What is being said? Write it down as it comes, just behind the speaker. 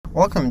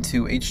Welcome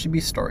to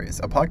HTB Stories,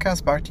 a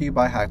podcast brought to you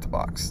by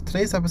HTB.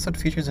 Today's episode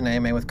features an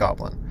AMA with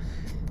g0blin.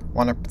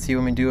 Want to see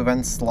when we do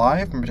events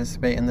live and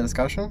participate in the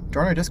discussion?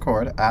 Join our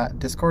Discord at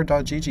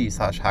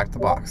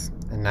discord.gg/HackTheBox.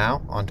 And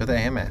now, on to the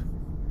AMA.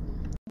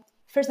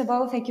 First of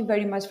all, thank you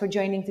very much for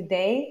joining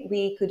today.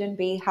 We couldn't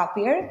be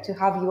happier to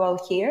have you all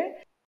here.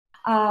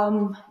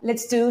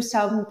 Let's do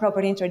some proper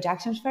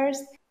introductions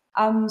first.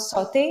 I'm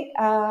Soti,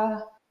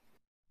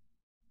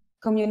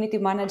 community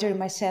manager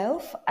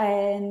myself,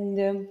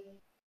 and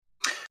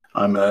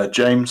I'm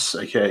James,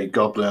 aka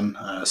g0blin,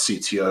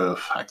 CTO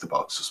of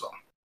HackTheBox as well.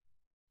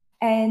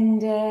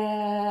 And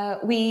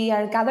we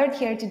are gathered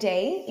here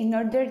today in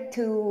order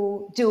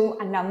to do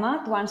a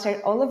NAMA to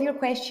answer all of your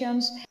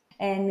questions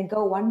and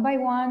go one by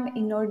one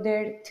in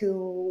order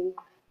to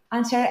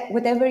answer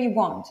whatever you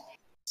want.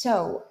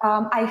 So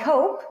I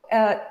hope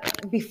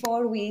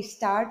before we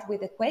start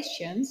with the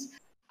questions,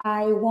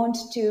 I want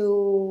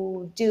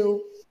to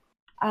do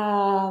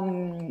a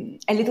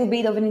little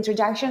bit of an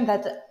introduction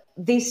that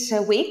this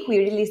week we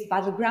released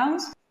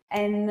Battlegrounds,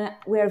 and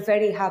we're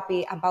very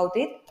happy about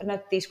it.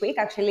 Not this week,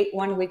 actually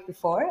 1 week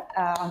before,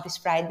 on this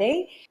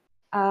Friday.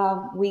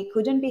 We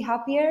couldn't be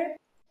happier.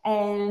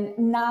 And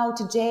now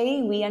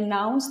today we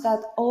announced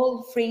that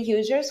all free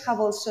users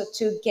have also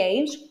 2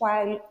 games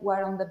while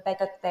we're on the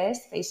beta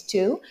test, phase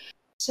 2.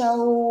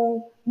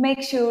 So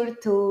make sure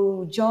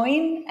to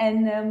join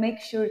and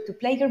make sure to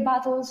play your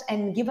battles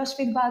and give us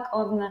feedback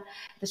on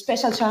the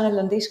special channel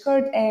on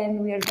Discord, and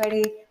we are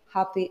very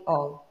happy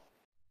all.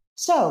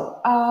 So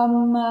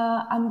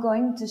I'm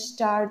going to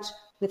start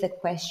with the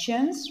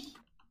questions.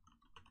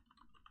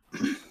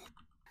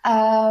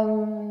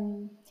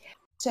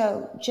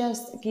 So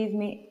just give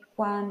me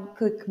 1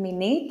 quick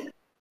minute.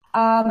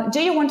 Do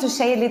you want to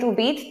say a little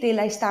bit till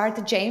I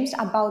start, James,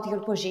 about your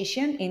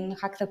position in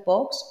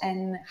HackTheBox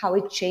and how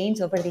it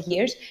changed over the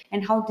years,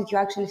 and how did you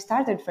actually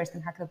start first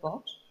in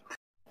HackTheBox?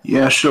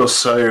 Yeah, sure.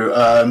 So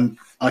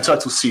I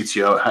title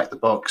CTO at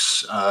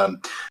HackTheBox.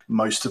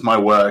 Most of my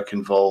work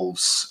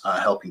involves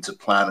helping to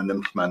plan and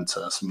implement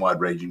some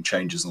wide-ranging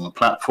changes on the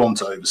platform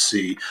to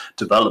oversee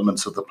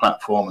development of the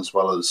platform, as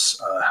well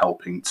as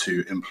helping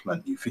to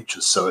implement new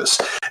features. So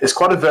it's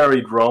quite a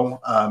varied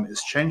role.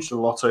 It's changed a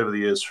lot over the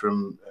years.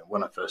 From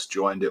when I first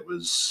joined, it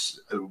was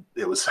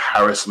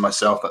Harris and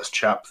myself, that's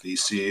Chap, the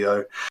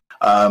CEO,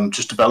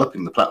 just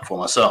developing the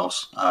platform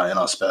ourselves in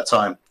our spare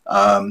time.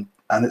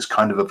 And it's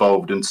kind of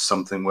evolved into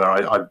something where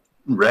I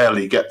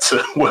rarely get to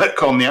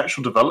work on the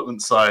actual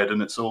development side,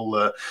 and it's all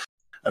a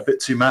bit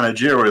too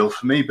managerial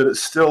for me. But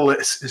it's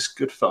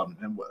good fun,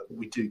 and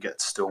we do get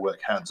to still work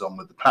hands-on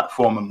with the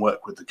platform and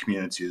work with the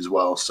community as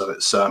well. So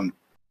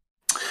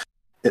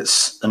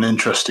it's an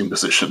interesting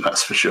position,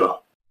 that's for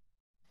sure.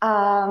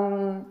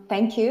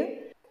 Thank you.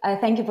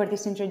 Thank you for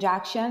this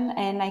introduction,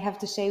 and I have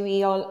to say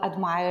we all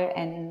admire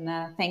and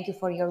thank you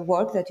for your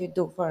work that you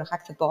do for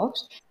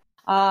HackTheBox.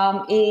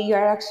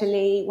 You're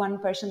actually one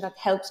person that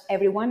helps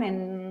everyone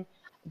and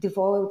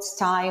devotes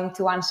time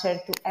to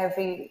answer to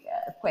every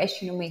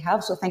question we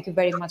have. So thank you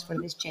very much for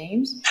this,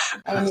 James,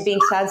 and being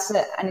such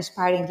an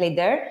inspiring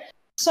leader.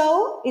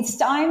 So it's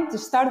time to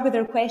start with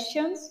our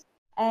questions,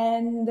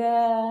 and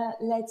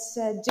let's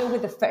do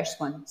with the first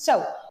one.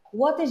 So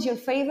what is your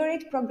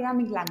favorite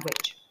programming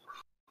language?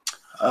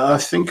 I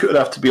think it would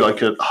have to be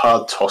like a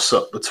hard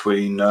toss-up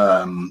between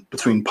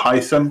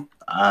Python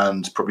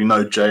and probably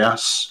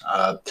Node.js.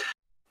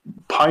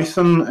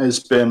 Python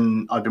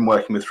I've been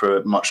working with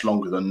for much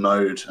longer than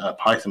Node.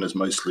 Python is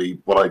mostly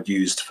what I've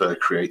used for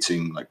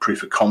creating like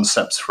proof of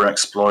concepts for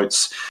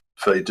exploits,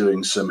 for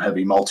doing some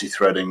heavy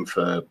multi-threading,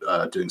 for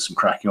doing some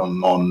cracking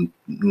on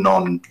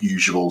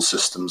non-usual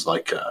systems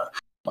like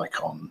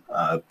on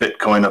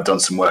Bitcoin. I've done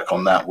some work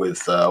on that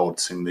with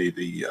auditing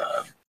the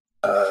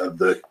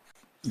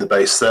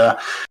base there.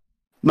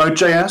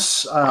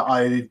 Node.js,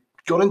 I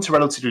got into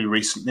relatively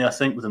recently, I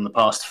think within the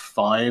past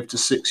 5 to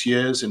 6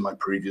 years in my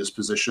previous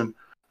position.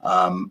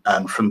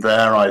 And from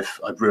there, I've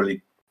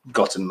really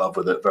got in love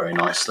with it very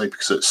nicely,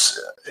 because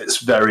it's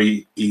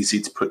very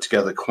easy to put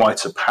together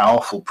quite a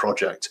powerful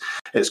project.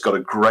 It's got a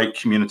great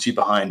community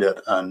behind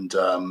it, and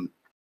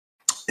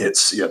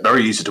it's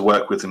very easy to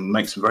work with and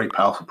make some very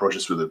powerful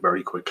projects with it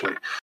very quickly.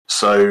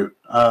 So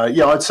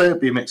I'd say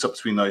it'd be a mix up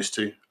between those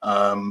two.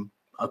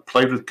 I've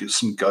played with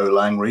some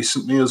Golang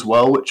recently as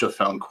well, which I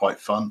found quite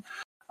fun.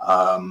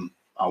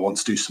 I want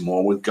to do some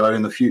more with Go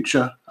in the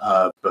future,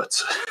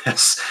 but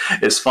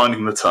it's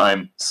finding the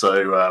time.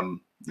 So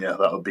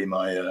that would be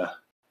my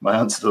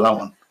answer to that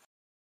one.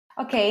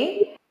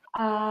 Okay,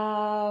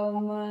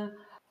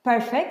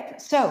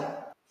 perfect. So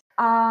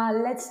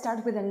let's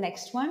start with the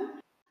next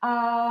one.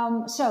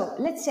 So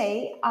let's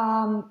say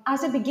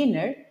as a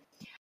beginner,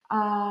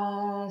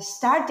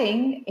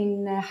 starting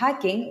in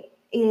hacking,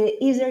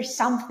 is there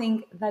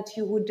something that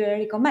you would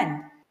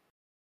recommend?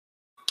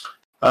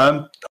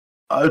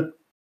 I'd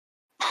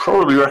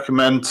probably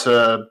recommend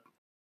to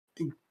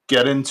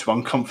get into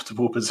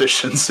uncomfortable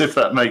positions, if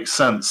that makes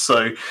sense.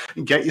 So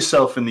get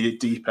yourself in the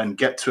deep end,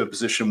 get to a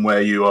position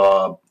where you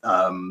are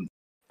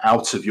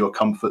out of your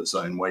comfort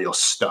zone, where you're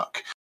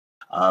stuck.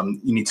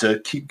 You need to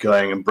keep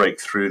going and break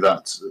through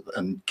that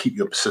and keep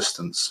your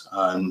persistence.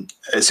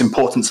 It's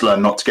important to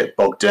learn not to get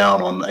bogged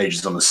down on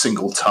ages on a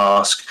single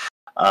task,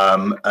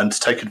 and to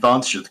take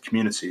advantage of the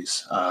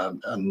communities.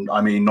 And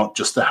I mean, not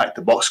just the Hack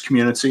the Box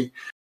community,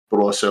 but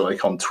also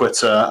like on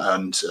Twitter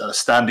and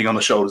standing on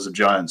the shoulders of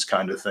giants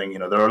kind of thing.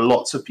 There are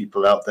lots of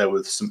people out there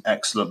with some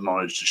excellent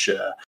knowledge to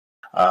share.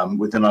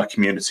 Within our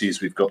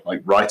communities, we've got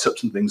like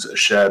write-ups and things that are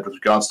shared with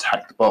regards to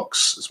Hack the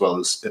Box, as well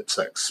as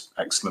IPSEC's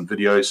excellent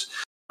videos.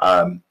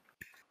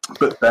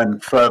 But then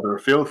further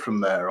afield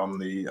from there, on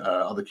the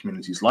other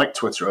communities like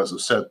Twitter, as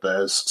I've said,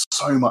 there's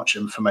so much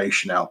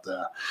information out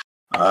there.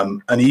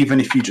 And even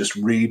if you just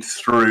read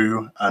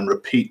through and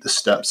repeat the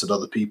steps that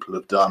other people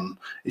have done,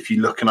 if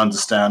you look and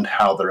understand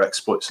how their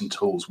exploits and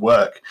tools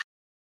work,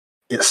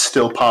 it's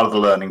still part of the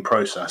learning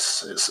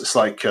process. It's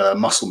like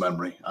muscle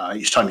memory.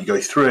 Each time you go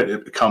through it,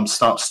 it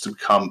starts to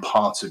become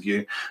part of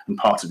you and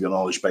part of your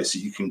knowledge base that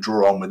you can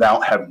draw on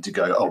without having to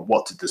go, oh,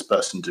 what did this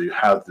person do?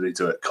 How did they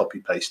do it?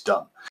 Copy, paste,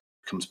 done.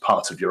 It becomes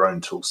part of your own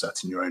tool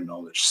set and your own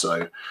knowledge.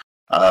 So,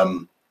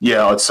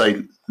 I'd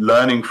say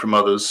learning from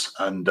others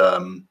and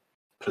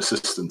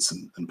persistence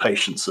and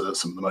patience are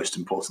some of the most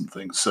important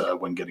things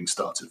when getting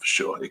started, for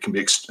sure. It can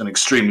be an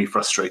extremely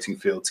frustrating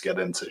field to get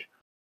into.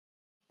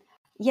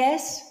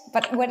 Yes,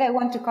 but what I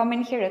want to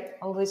comment here,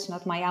 although it's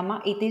not my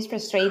AMA, it is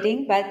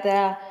frustrating, but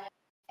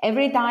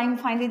every time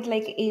find it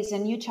like is a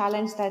new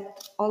challenge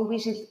that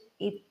always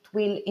it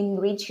will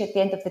enrich you at the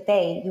end of the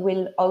day. You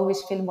will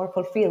always feel more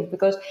fulfilled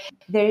because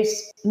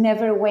there's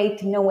never a way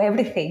to know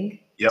everything.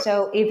 Yep.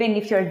 So even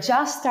if you're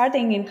just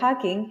starting in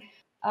hacking,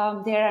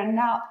 there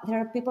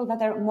are people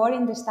that are more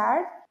in the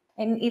start,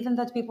 and even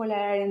though people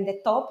are in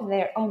the top,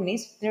 they're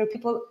omnis, there are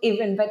people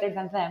even better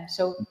than them.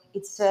 So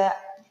it's a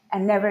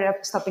never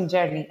stopping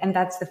journey, and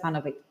that's the fun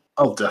of it.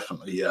 Oh,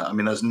 definitely, yeah. I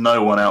mean, there's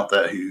no one out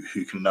there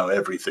who can know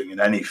everything in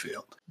any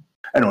field.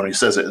 Anyone who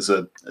says it is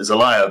a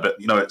liar, but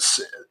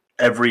it's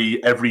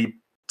every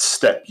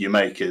step you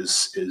make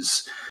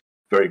is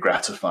very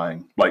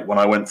gratifying. Like when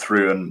I went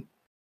through and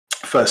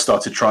first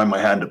started trying my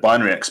hand at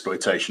binary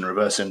exploitation,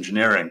 reverse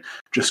engineering,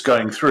 just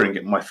going through and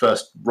getting my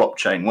first ROP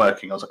chain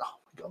working, I was like, oh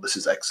my God, this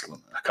is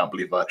excellent. I can't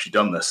believe I've actually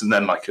done this. And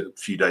then like a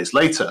few days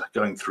later,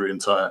 going through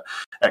entire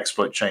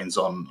exploit chains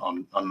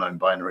on unknown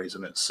binaries.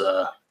 And it's,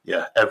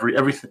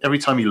 every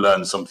time you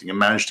learn something and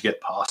manage to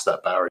get past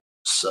that barrier,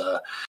 it's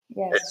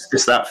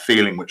that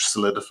feeling which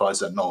solidifies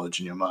that knowledge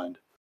in your mind.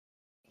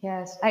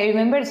 Yes, I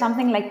remember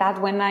something like that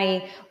when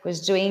I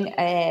was doing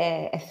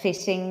a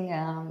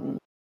phishing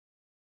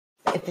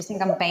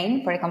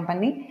campaign for a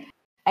company,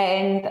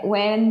 and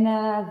when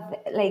the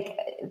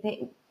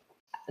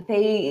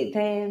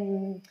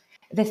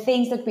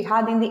things that we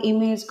had in the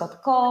emails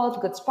got caught,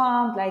 got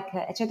spammed,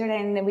 etc.,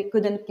 and we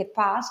couldn't get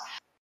past.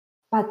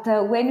 But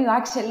when you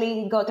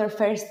actually got our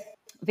first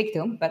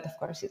victim, but of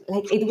course, it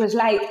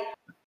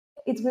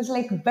was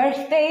like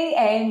birthday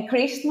and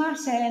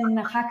Christmas and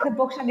Hack the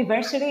Box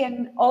anniversary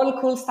and all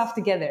cool stuff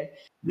together.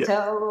 Yeah.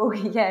 So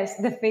yes,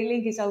 the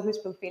feeling is always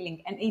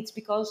fulfilling, and it's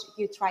because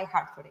you try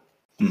hard for it.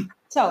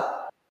 So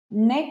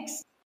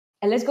next,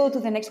 let's go to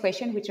the next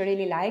question, which I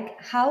really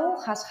like. How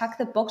has Hack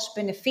the Box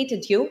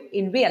benefited you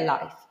in real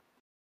life?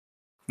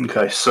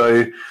 Okay,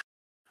 so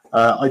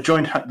I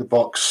joined Hack the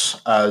Box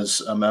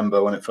as a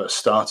member when it first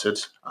started.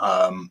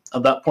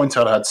 At that point,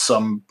 I'd had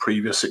some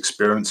previous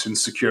experience in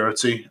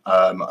security.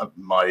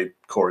 My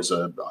core is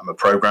I'm a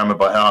programmer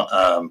by heart,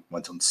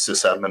 went on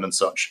sysadmin and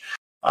such.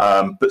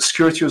 But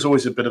security was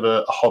always a bit of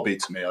a hobby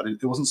to me.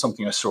 It wasn't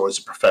something I saw as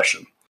a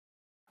profession.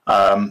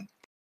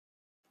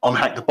 On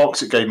Hack the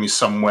Box, it gave me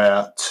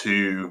somewhere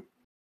to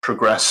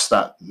progress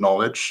that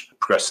knowledge,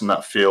 progress in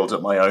that field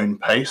at my own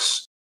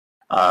pace.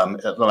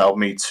 It allowed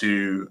me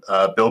to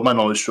build my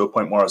knowledge to a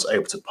point where I was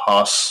able to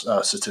pass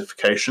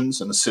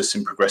certifications and assist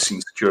in progressing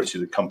the security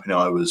of the company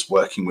I was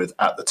working with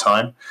at the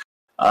time.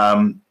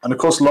 And of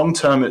course, long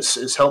term,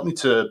 it's helped me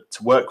to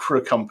work for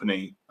a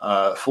company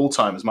full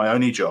time as my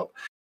only job,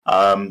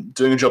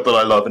 doing a job that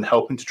I love and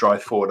helping to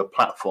drive forward a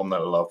platform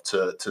that I love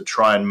to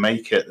try and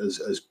make it as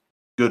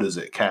good as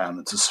it can,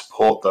 and to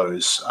support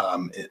those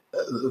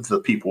the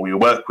people we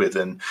work with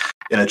in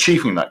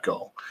achieving that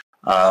goal.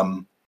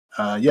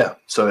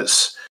 So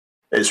it's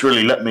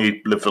really let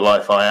me live the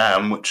life I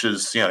am, which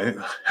is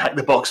Hack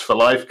the Box for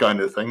life kind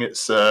of thing.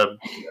 It's an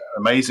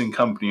amazing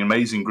company,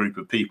 amazing group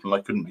of people.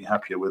 I couldn't be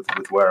happier with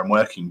where I'm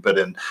working. But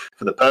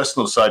for the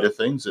personal side of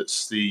things,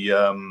 it's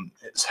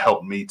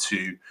helped me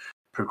to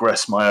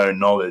progress my own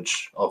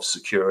knowledge of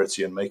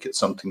security and make it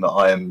something that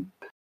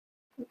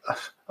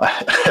I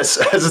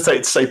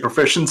hesitate to say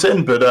proficient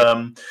in, but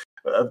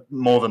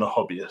more than a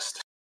hobbyist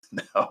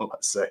now,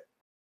 let's say.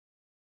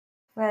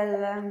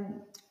 Well,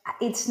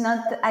 it's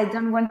not, I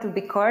don't want to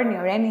be corny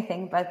or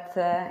anything, but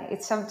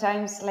it's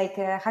sometimes like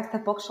Hack the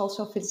Box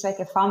also feels like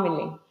a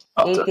family.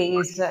 It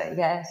is,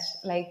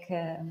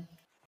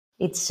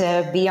 it's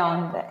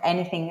beyond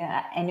anything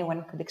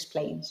anyone could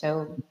explain.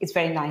 So it's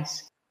very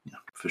nice. Yeah,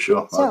 for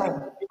sure.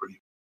 So,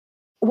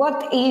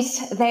 what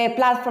is the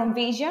platform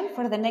vision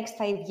for the next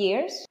 5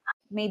 years?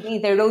 maybe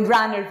the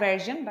Roadrunner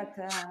version, but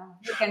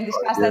we can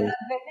discuss that at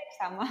the next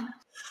time.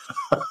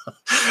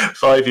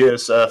 5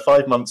 years,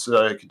 5 months,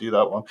 I could do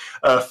that one.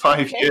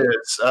 5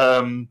 years.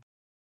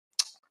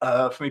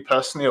 For me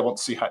personally, I want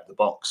to see Hack the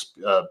Box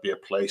be a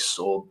place,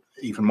 or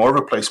even more of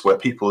a place, where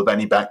people of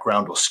any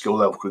background or skill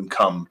level can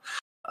come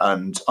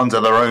and, under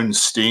their own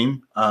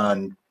steam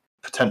and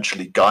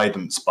potentially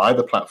guidance by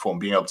the platform,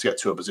 being able to get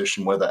to a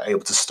position where they're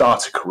able to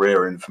start a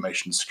career in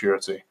information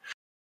security.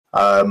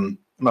 And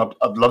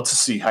I'd love to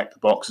see Hack the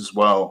Box as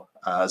well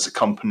as a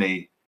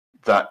company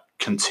that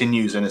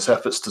continues in its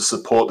efforts to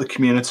support the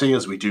community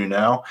as we do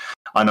now.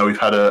 I know we've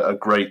had a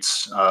great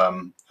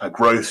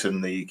growth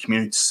in the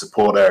community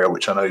support area,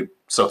 which I know,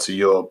 Soti,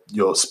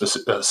 you're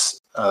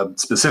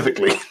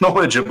specifically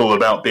knowledgeable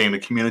about, being the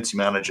community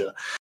manager.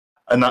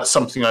 And that's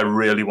something I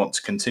really want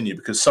to continue,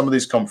 because some of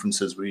these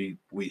conferences we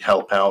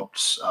help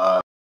out,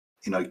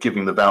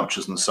 giving the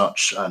vouchers and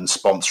such and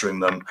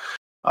sponsoring them.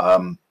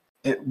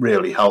 It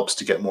really helps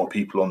to get more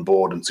people on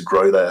board and to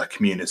grow their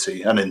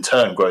community, and in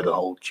turn grow the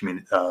whole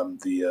community,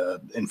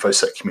 the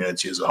InfoSec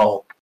community as a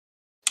whole.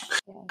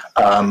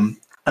 And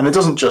it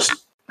doesn't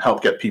just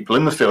help get people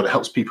in the field; it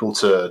helps people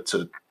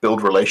to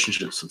build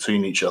relationships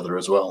between each other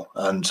as well.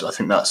 And I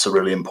think that's a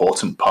really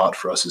important part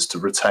for us, is to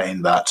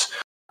retain that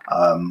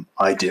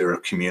idea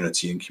of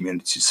community and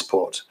community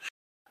support.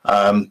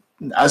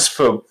 As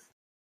for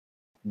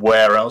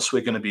where else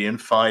we're going to be in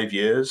 5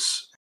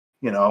 years,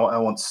 I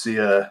want to see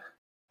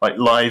like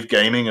live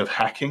gaming of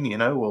hacking,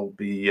 will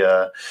be,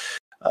 that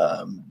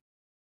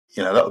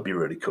would be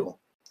really cool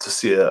to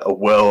see a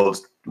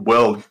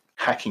world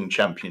hacking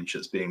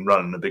championships being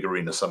run in a big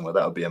arena somewhere.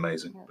 That would be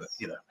amazing.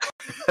 Yes.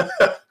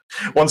 But,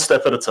 one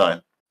step at a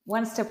time.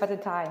 One step at a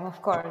time,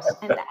 of course.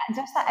 And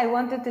just I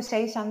wanted to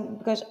say some,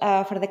 because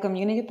for the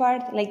community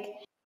part,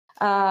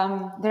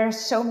 there are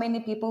so many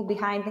people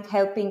behind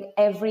helping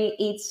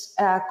each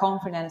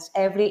conference,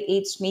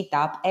 each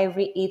meetup,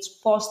 each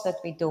post that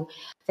we do.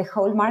 The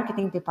whole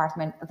marketing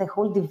department, the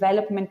whole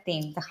development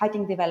team, the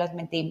hacking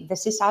development team, the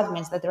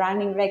sysadmins that are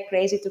running like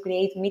crazy to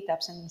create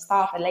meetups and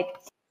stuff. And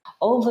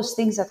all those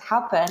things that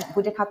happen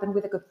would happen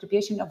with the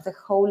contribution of the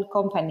whole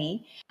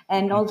company.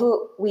 And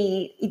although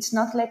it's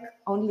not like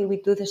only we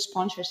do the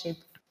sponsorship,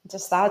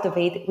 just out of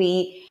it,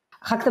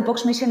 Hack the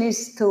Box mission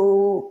is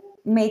to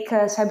make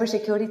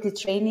cybersecurity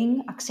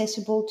training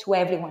accessible to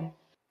everyone.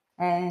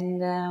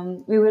 And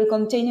we will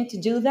continue to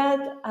do that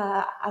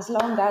as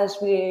long as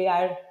we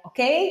are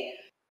okay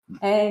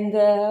and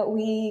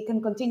we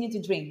can continue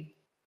to dream.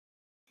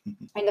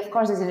 And of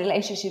course, there's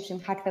relationships in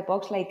Hack the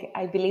Box.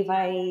 I believe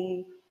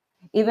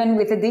even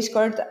with the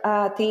Discord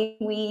team,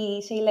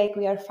 we say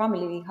we are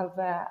family. We have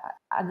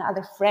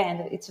another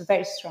friend. It's a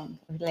very strong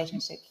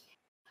relationship.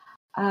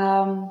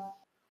 And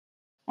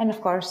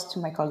of course, to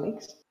my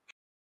colleagues.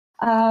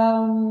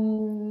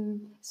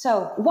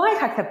 So why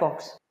Hack the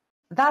Box?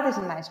 That is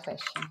a nice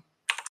question.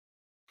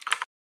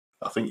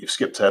 I think you've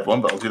skipped ahead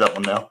one, but I'll do that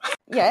one now.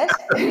 Yes,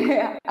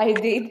 I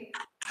did.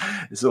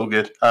 It's all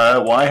good.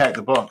 Why Hack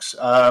the Box?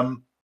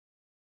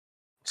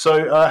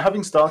 So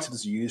having started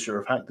as a user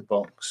of Hack the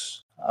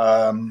Box,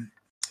 I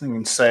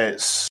can say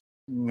it's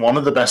one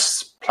of the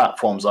best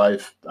platforms I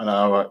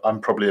know I'm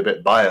probably a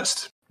bit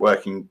biased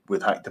working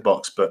with Hack the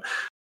Box, but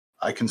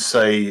I can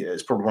say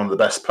it's probably one of the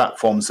best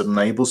platforms that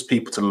enables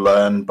people to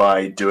learn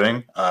by doing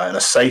in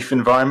a safe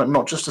environment,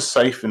 not just a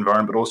safe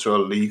environment, but also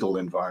a legal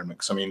environment.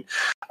 Because,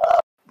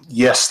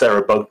 yes, there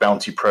are bug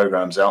bounty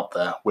programs out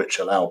there which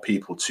allow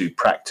people to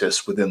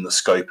practice within the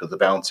scope of the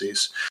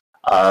bounties.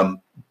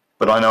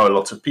 But I know a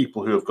lot of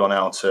people who have gone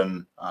out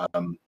and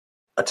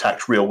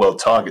attacked real-world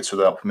targets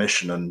without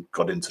permission and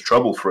got into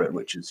trouble for it,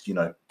 which is,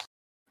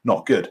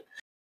 not good.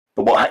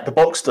 But what Hack the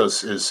Box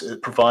does is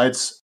it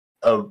provides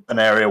an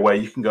area where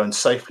you can go and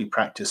safely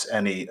practice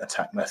any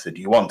attack method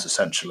you want,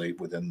 essentially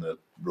within the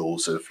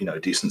rules of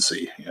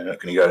decency. You're not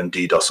going to go and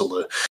DDoS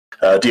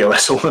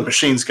all the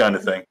machines, kind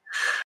of thing.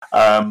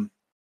 And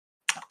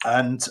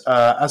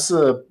as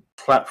the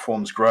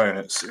platform's grown,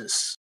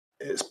 it's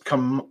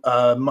become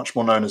much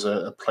more known as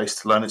a place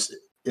to learn.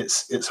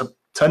 It's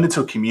turned into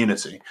a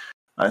community.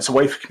 It's a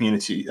way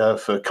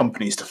for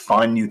companies to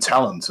find new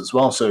talent as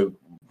well. So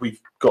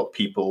we've got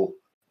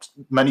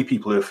many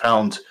people who have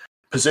found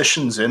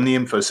positions in the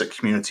InfoSec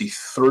community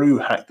through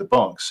Hack the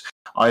Box,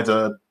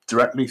 either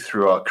directly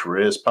through our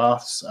careers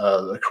paths,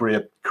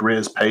 the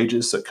careers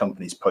pages that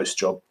companies post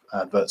job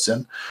adverts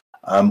in,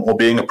 or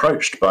being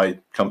approached by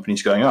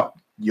companies going, "Oh,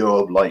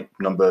 you're like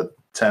number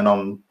 10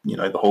 on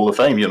the Hall of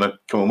Fame.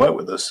 Come and work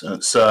with us." And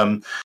it's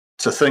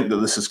to think that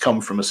this has come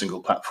from a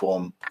single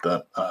platform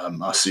that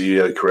our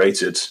CEO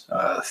created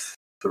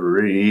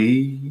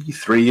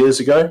 3 years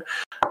ago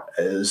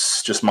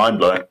is just mind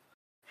blowing.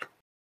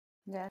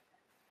 Yeah.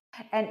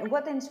 And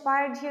what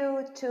inspired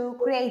you to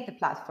create the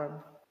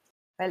platform?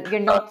 Well, you're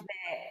not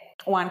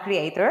the one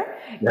creator.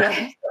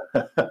 Yeah.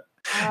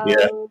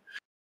 Yeah.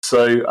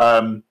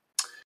 So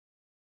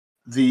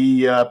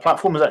the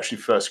platform was actually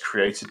first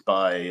created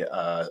by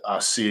our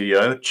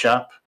CEO,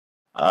 chap,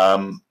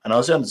 And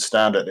as I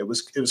understand it, it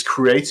was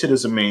created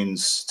as a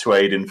means to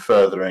aid in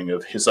furthering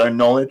of his own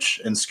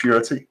knowledge in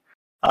security,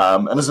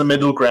 and as a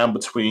middle ground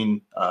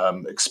between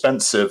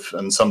expensive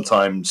and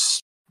sometimes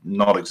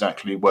not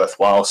exactly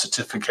worthwhile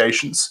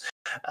certifications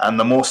and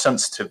the more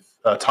sensitive,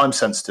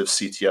 time-sensitive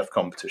CTF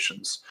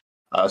competitions.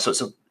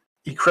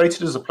 He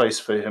created as a place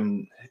for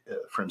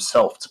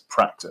himself to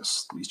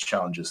practice these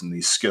challenges and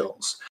these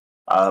skills,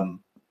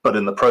 but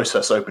in the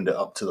process opened it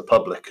up to the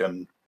public,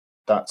 and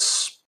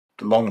that's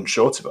the long and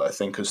short of it, I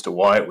think, as to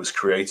why it was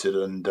created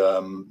and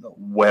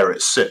where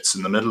it sits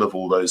in the middle of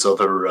all those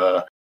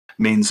other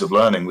means of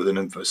learning within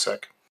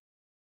InfoSec.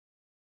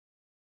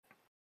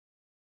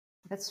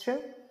 That's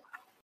true.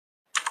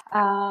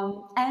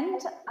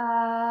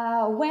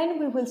 When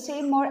we will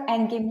see more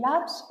endgame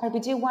labs,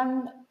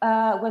 RPG1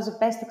 was the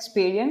best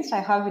experience I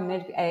have in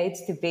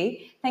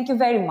HTB. Thank you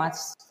very much,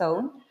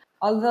 Stone.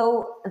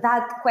 Although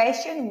that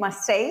question,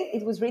 must say,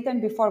 it was written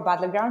before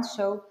Battleground,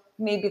 so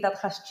maybe that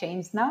has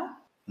changed now.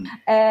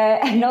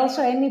 And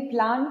also any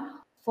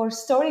plan for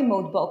story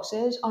mode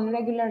boxes on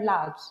regular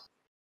labs?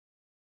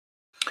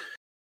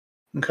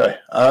 Okay.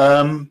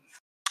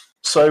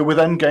 So with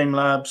endgame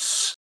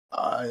labs,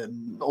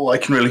 all I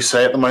can really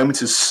say at the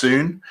moment is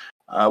soon.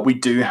 We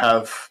do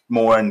have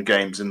more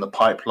endgames in the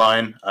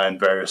pipeline and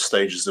various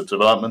stages of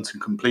development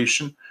and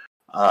completion.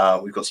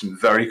 We've got some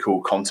very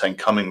cool content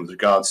coming with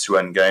regards to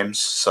endgames.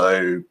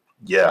 So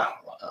yeah,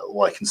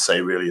 all I can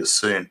say really is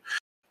soon.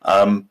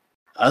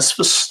 As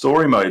for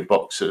story mode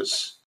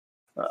boxes,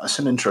 that's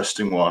an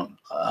interesting one.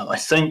 I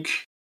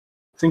think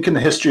in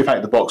the history of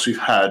Hack the Box, we've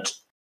had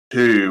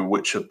two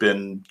which have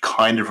been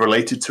kind of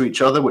related to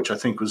each other, which I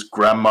think was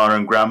Grandma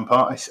and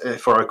Grandpa.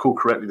 If I recall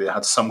correctly, they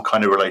had some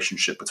kind of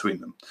relationship between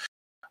them.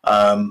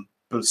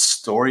 But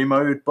story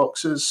mode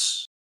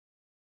boxes,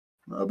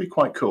 that would be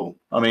quite cool.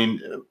 I mean,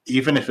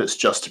 even if it's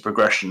just a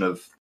progression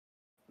of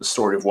the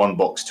story of one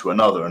box to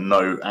another and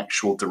no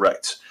actual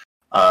direct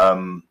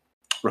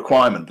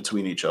requirement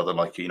between each other,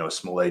 like, a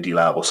small AD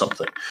lab or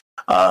something.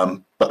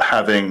 But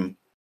having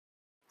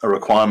a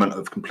requirement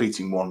of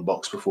completing one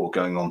box before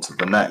going on to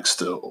the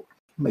next, or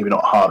maybe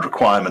not a hard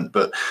requirement,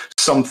 but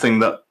something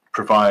that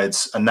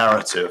provides a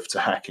narrative to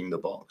hacking the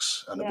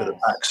box and a bit of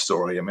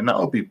backstory. I mean, that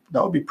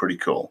would be pretty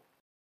cool.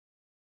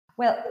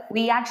 Well,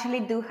 we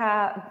actually do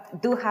have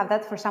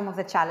that for some of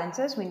the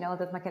challenges. We know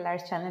that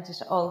Makellar's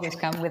challenges always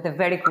come with a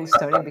very cool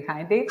story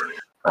behind it,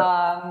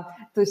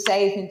 to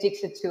save in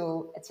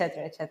Jigsaw,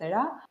 etc.,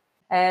 etc.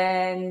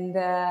 And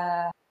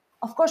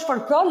of course, for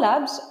Pro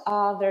Labs,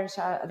 there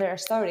are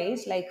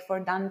stories, like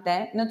for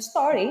Dante, not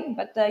story,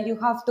 but you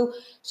have to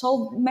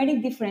solve many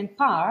different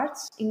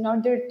parts in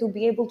order to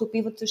be able to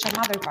pivot to some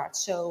other parts.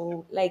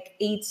 So, like,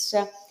 each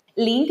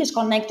link is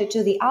connected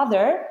to the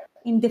other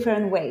in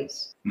different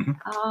ways.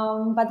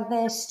 Mm-hmm. But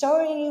the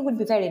story would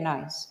be very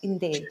nice,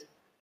 indeed.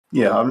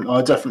 Yeah,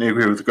 I definitely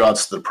agree with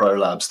regards to the Pro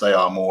Labs. They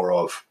are more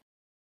of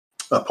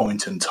a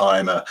point in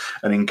time, an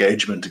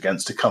engagement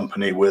against a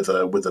company with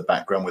a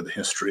background, with a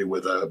history,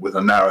 with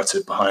a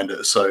narrative behind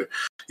it. So,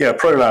 yeah,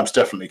 Pro Labs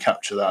definitely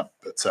capture that.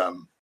 But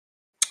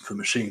for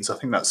machines, I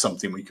think that's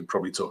something we could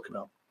probably talk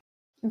about.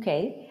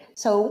 Okay,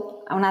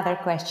 so another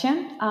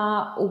question: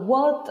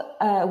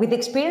 with the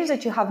experience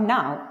that you have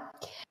now,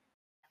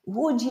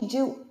 would you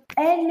do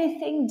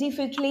anything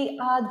differently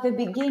at the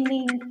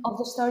beginning of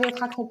the story of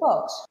Hack the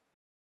Box?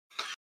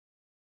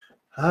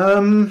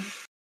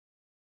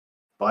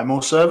 Buy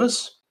more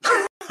servers?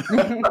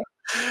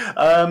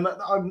 I'm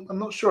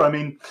not sure. I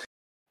mean,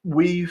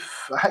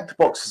 Hack the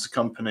Box as a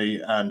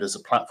company and as a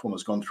platform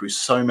has gone through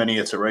so many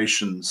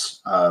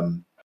iterations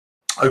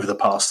over the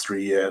past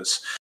 3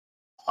 years.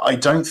 I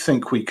don't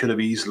think we could have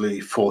easily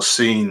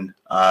foreseen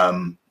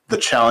the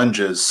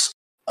challenges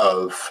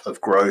of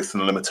growth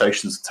and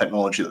limitations of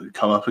technology that we've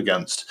come up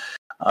against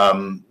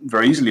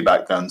very easily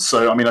back then.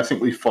 So, I mean, I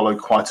think we followed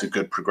quite a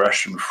good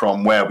progression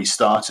from where we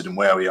started and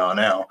where we are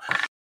now.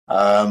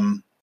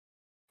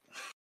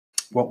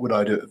 What would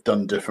I have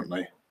done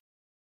differently?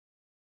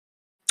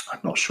 I'm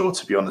not sure,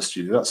 to be honest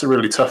with you. That's a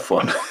really tough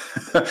one.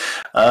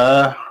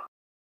 I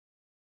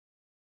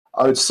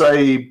would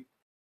say,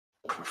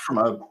 from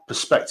a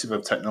perspective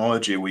of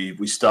technology,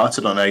 we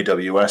started on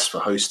AWS for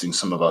hosting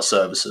some of our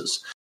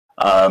services.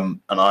 And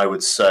I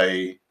would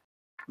say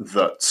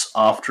that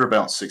after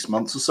about 6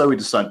 months or so, we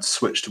decided to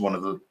switch to one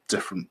of the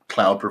different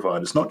cloud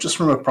providers, not just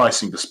from a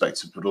pricing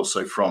perspective, but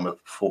also from a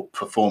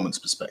performance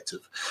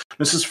perspective.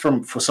 This is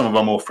for some of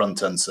our more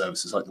front-end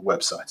services, like the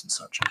website and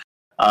such.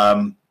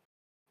 And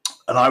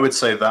I would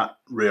say that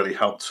really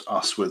helped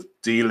us with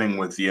dealing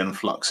with the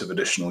influx of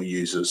additional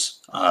users.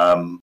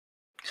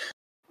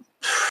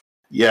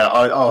 Yeah,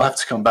 I'll have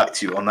to come back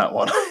to you on that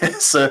one.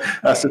 That's a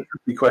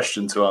tricky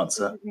question to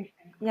answer.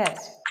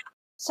 Yes.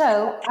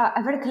 So,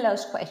 a very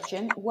close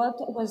question. What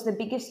was the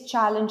biggest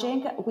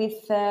challenging with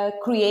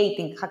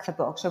creating Hack the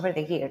Box over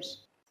the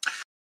years?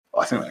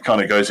 I think that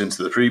kind of goes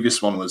into the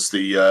previous one, was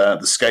the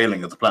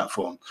scaling of the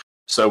platform.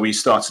 So we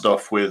started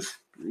off with,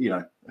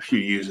 a few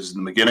users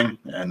in the beginning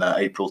in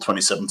April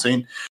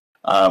 2017.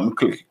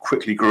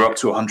 Quickly grew up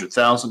to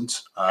 100,000.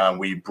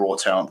 We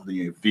brought out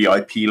the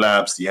VIP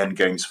labs, the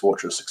Endgames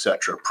Fortress,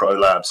 etc., Pro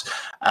labs,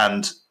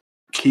 and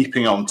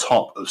keeping on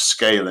top of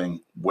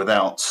scaling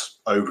without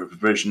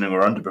over-provisioning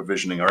or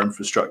under-provisioning our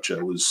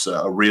infrastructure was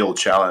a real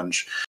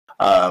challenge.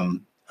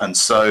 And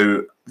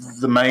so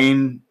the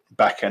main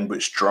backend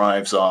which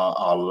drives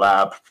our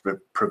lab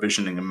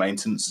provisioning and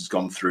maintenance has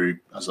gone through,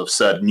 as I've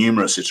said,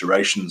 numerous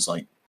iterations,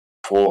 like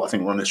I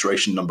think we're on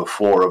iteration number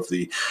 4 of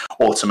the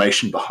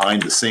automation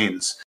behind the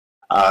scenes.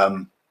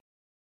 And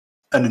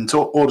in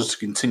order to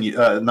continue,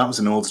 and that was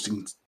in order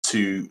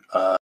to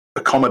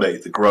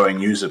accommodate the growing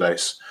user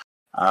base.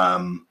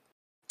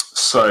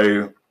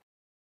 So,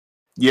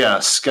 yeah,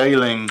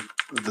 scaling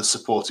the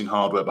supporting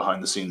hardware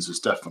behind the scenes is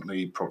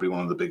definitely probably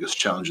one of the biggest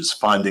challenges,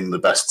 finding the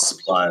best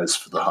suppliers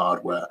for the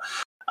hardware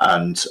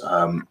and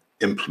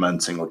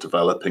implementing or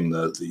developing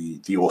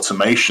the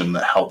automation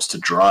that helps to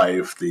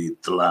drive the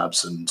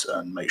labs and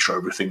make sure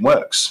everything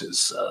works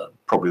is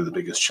probably the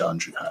biggest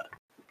challenge we've had.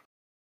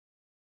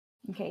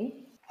 Okay.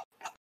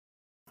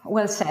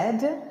 Well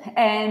said.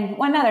 And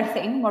one other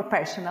thing, more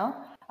personal.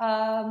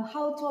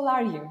 How tall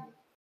are you?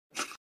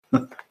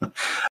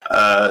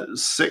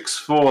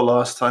 6'4"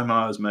 last time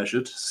I was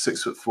measured.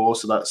 6'4",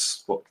 so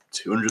that's what,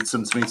 200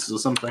 centimeters or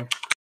something.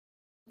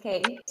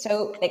 Okay,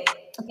 so I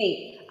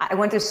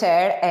want to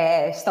share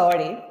a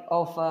story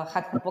of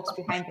Hack the Box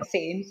behind the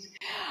scenes.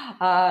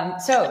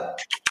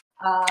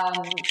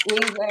 We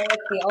were at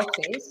the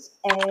office,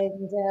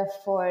 and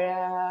for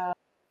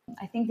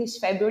I think this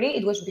February,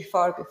 it was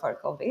before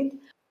COVID,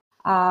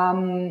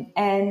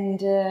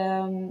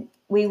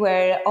 we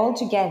were all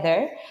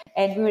together,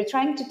 and we were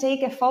trying to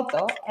take a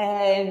photo,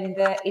 and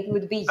it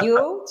would be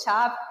you,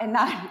 Chap, and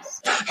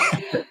Iris.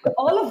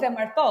 All of them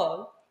are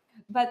tall,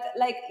 but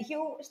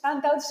you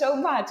stand out so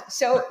much,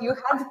 so you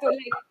had to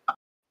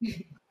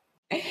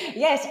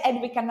yes, and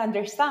we can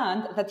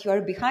understand that you are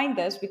behind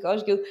us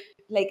because you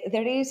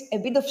there is a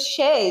bit of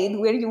shade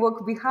where you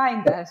walk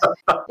behind us.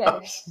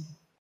 Yes.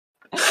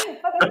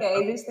 But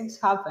okay, these things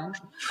happen.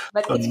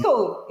 But it's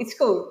cool. It's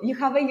cool. You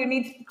have a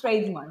unique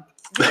trademark.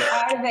 You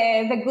are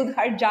the good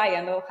heart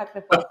giant of Hack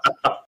the Box.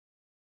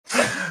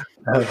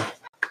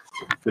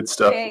 Good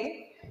stuff.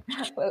 Okay.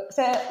 Well,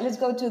 so let's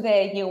go to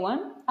the new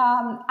one.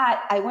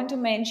 I want to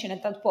mention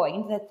at that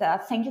point that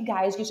thank you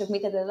guys. You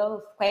submitted a lot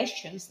of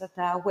questions that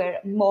were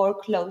more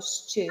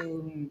close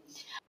to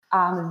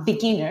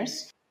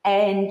beginners.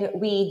 And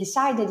we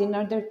decided, in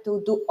order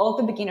to do all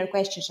the beginner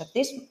questions of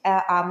this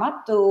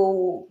AMA,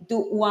 to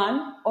do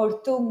 1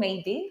 or 2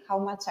 maybe, how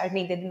much are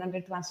needed in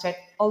order to answer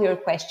all your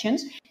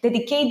questions,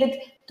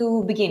 dedicated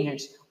to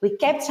beginners. We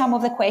kept some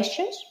of the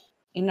questions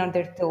in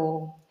order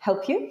to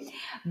help you,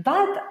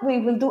 but we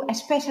will do a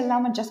special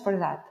AMA just for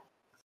that.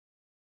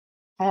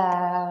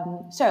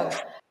 So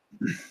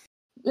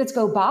let's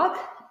go back.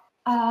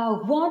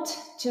 Want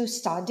to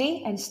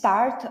study and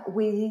start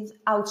with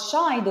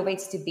outside of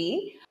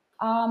HTB,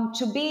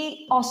 to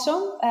be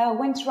awesome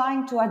when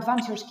trying to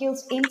advance your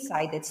skills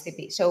inside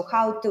HTB. So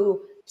how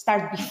to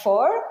start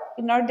before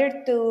in order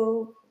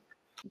to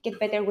get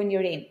better when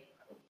you're in.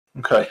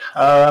 Okay.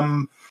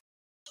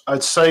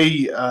 I'd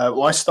say,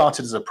 I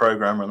started as a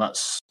programmer, and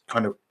that's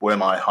kind of where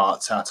my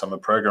heart's at. I'm a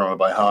programmer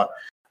by heart.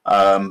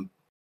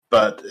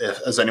 But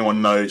as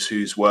anyone knows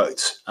who's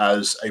worked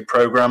as a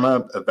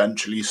programmer,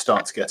 eventually you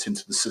start to get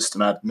into the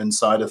system admin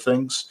side of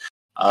things.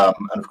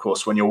 And of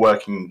course, when you're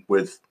working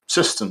with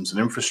systems and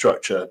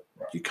infrastructure,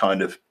 you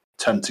kind of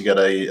tend to get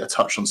a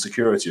touch on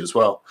security as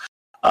well.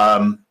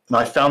 And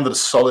I found that a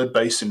solid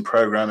base in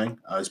programming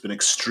has been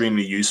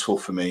extremely useful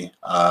for me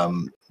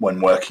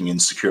when working in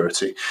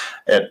security.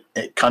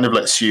 It kind of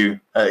lets you,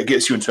 it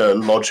gets you into a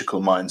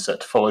logical mindset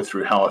to follow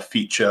through how a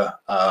feature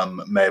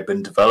may have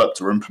been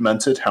developed or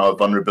implemented, how a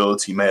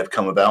vulnerability may have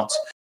come about.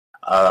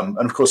 And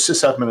of course,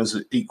 sysadmin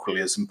is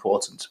equally as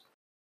important.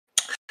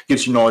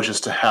 Gives you knowledge as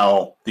to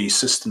how these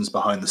systems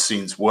behind the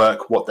scenes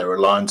work, what they're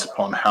reliant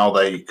upon, how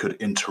they could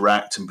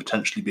interact and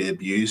potentially be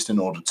abused in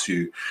order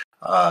to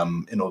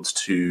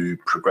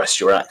progress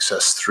your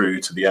access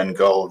through to the end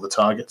goal of the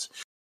target.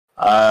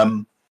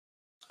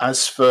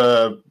 As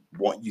for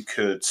what you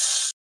could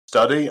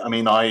study, I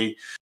mean, I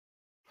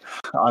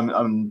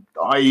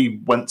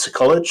went to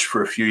college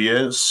for a few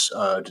years,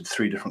 did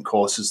 3 different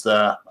courses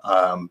there,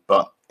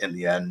 but in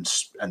the end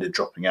ended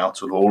dropping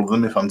out of all of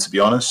them, if I'm to be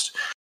honest.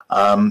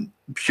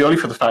 Purely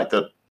for the fact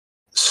that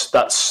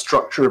that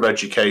structure of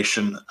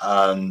education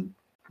and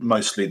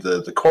mostly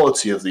the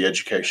quality of the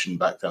education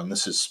back then,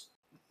 this is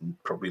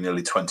probably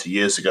nearly 20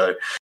 years ago,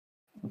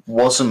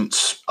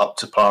 wasn't up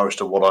to par as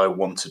to what I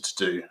wanted to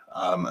do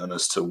and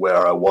as to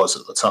where I was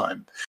at the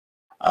time.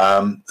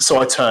 So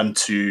I turned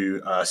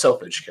to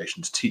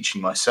self-education, to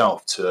teaching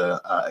myself, to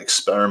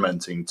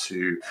experimenting,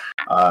 to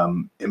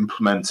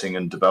implementing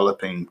and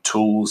developing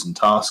tools and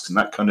tasks and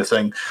that kind of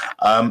thing.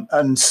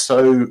 And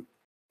so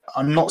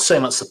I'm not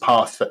saying that's the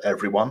path for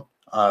everyone.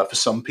 For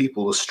some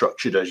people, the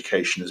structured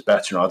education is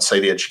better. And I'd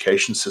say the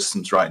education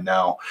systems right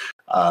now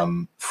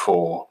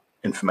for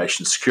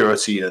information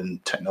security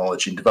and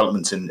technology and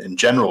development in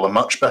general are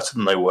much better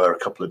than they were a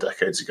couple of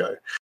decades ago.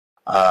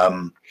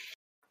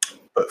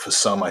 But for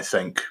some, I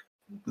think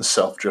the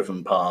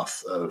self-driven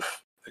path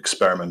of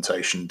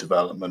experimentation,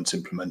 development,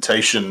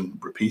 implementation,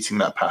 repeating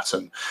that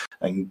pattern,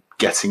 and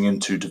getting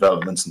into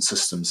developments and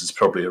systems is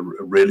probably a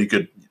really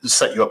good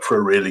set you up for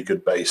a really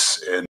good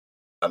base in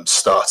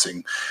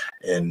starting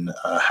in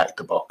Hack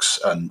the Box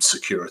and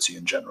security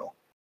in general.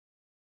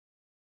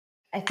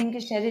 I think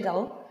you said it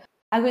all.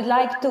 I would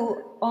like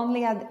to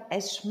only add a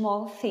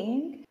small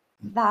thing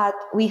that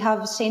we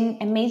have seen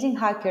amazing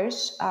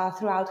hackers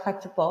throughout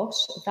Hack the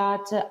Box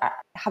that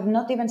have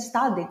not even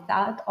studied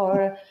that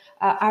or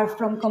are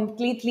from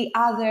completely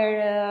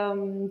other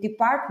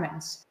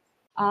departments.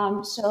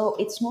 So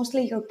it's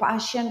mostly your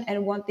passion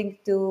and wanting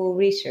to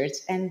research,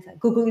 and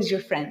Google is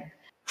your friend.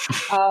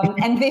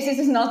 And this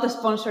is not a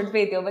sponsored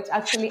video, but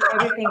actually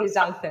everything is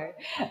out there.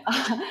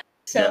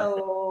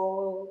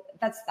 So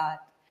that's that.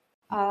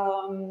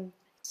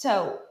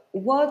 So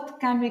what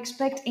can we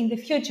expect in the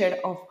future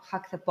of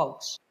Hack the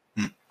Box?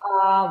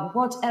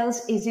 What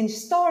else is in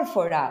store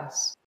for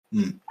us?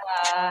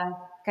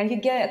 Can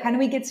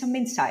we get some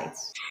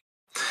insights?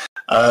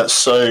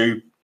 So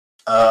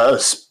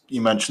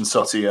you mentioned,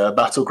 Soti,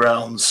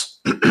 Battlegrounds.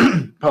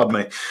 Pardon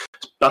me.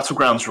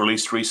 Battlegrounds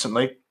released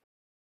recently,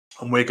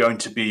 and we're going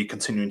to be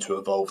continuing to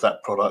evolve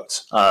that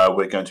product.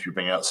 We're going to be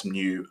bringing out some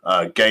new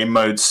game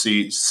modes,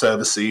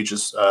 Server Siege,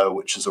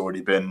 which has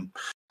already been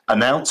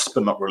announced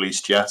but not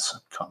released yet.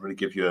 Can't really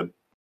give you a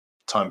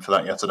time for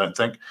that yet, I don't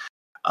think.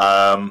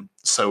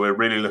 So we're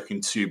really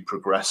looking to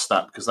progress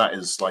that, because that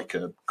is like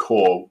a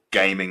core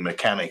gaming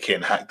mechanic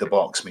in Hack the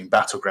Box. I mean,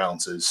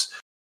 Battlegrounds is...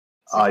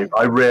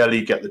 I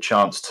rarely get the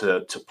chance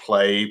to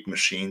play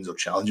machines or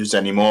challenges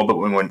anymore, but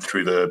when we went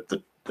through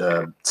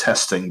the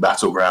testing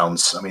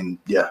Battlegrounds, I mean,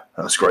 yeah,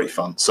 that was great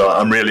fun. So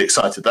I'm really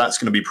excited. That's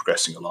going to be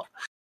progressing a lot.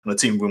 And the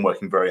team have been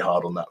working very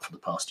hard on that for the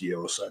past year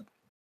or so.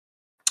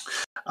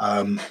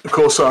 Of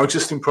course, our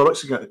existing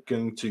products are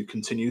going to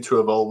continue to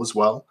evolve as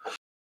well.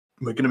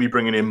 We're going to be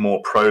bringing in more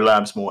pro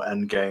labs, more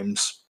end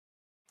games.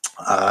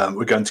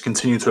 We're going to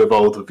continue to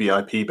evolve the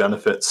VIP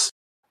benefits,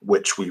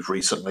 which we've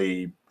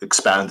recently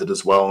expanded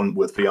as well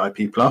with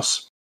VIP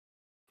Plus.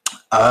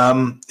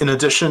 In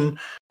addition,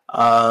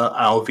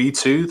 our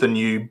V2, the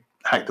new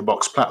Hack the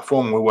Box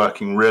platform, we're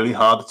working really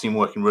hard, the team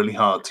working really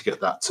hard to get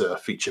that to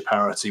feature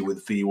parity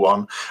with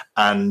V1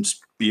 and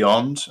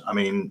beyond. I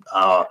mean,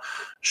 our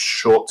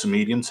short to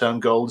medium term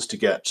goal is to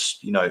get,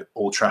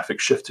 all traffic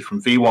shifted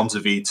from V1 to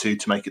V2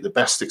 to make it the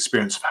best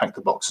experience of Hack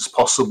the Box as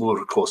possible.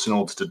 Of course, in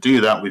order to do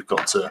that, we've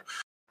got to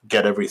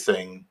get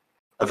everything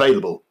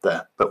available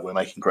there, but we're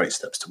making great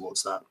steps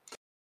towards that.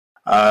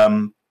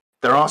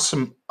 There are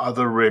some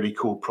other really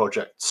cool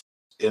projects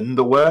in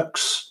the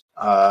works,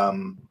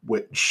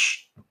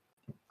 which,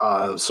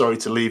 sorry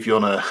to leave you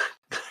on a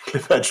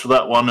cliff edge for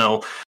that one.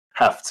 I'll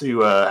have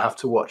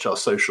to watch our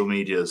social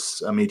media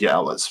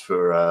outlets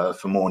for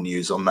more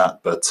news on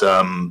that. But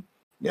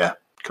yeah,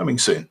 coming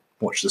soon.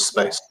 Watch this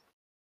space.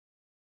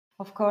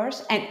 Of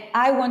course, and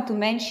I want to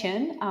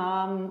mention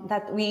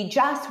that we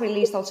just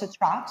released also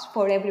tracks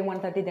for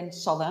everyone that didn't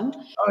saw them.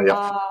 Oh,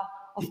 yeah.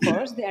 Of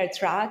course, there are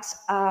tracks.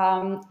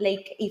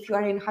 Like if you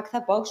are in Hack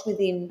the Box with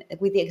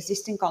the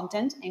existing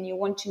content and you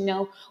want to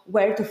know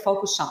where to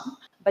focus on,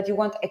 but you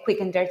want a quick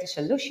and dirty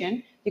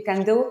solution, you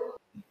can do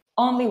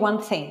only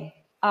one thing.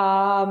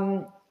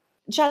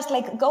 Just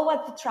like go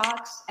at the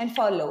tracks and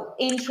follow.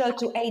 Intro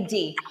to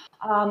AD,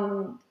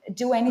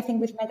 do anything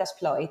with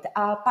Metasploit,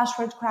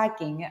 password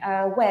cracking,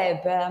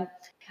 web,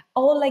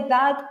 all like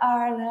that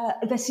are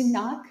the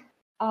SynAC,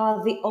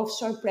 the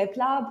offshore prep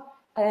lab,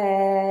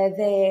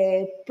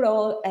 the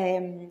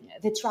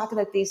track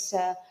that is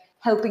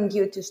helping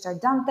you to start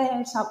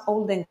Dante, some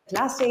old and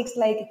classics.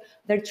 Like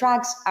their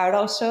tracks are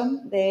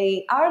awesome.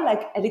 They are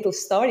like a little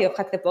story of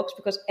Hack the Box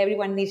because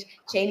everyone is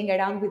chaining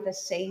around with the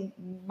same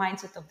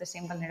mindset of the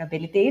same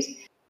vulnerabilities.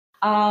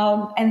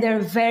 And they're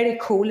very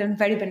cool and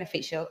very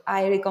beneficial.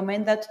 I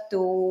recommend that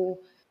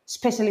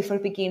especially for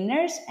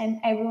beginners and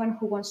everyone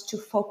who wants to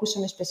focus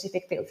on a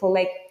specific field. For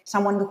like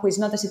someone who is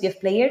not a CTF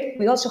player,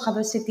 we also have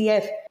a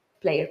CTF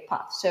player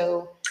path.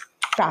 So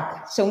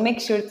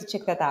make sure to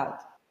check that out.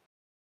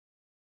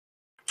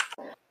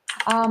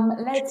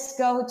 Let's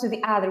go to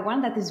the other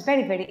one that is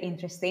very, very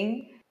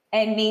interesting,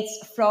 and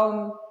it's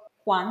from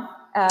Juan,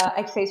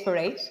 X for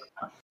H.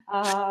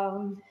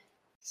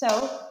 So,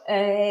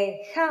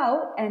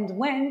 how and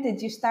when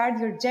did you start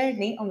your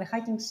journey on the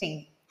hacking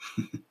scene?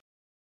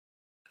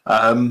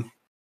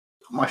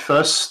 My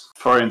first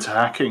foray into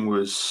hacking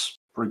was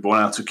probably born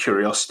out of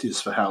curiosities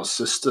for how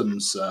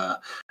systems,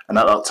 and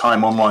at that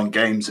time online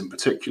games in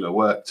particular,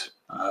 worked.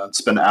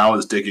 Spent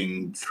hours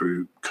digging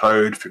through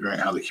code, figuring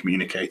out how they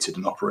communicated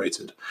and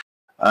operated,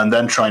 and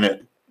then trying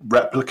to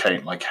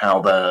replicate like how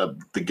the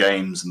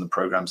games and the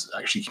programs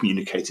actually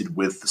communicated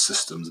with the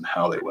systems and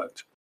how they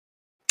worked.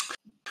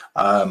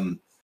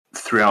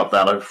 Throughout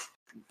that,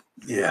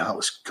 that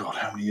was, God,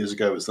 how many years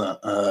ago was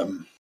that?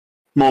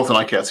 More than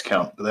I care to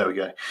count, but there we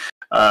go.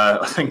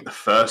 I think the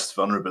first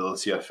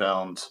vulnerability I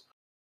found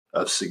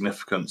of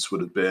significance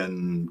would have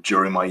been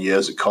during my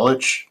years at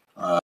college.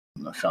 I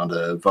found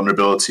a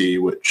vulnerability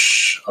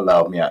which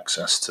allowed me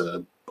access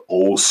to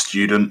all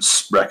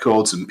students'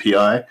 records and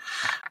PI.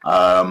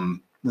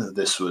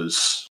 This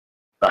was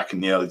back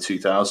in the early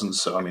 2000s,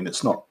 so I mean,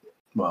 it's not,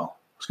 well,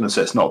 I was going to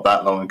say it's not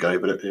that long ago,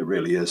 but it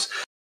really is.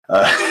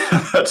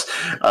 But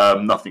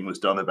nothing was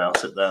done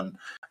about it then.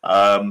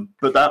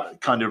 But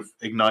that kind of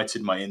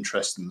ignited my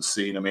interest in the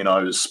scene. I mean,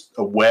 I was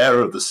aware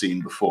of the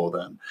scene before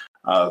then,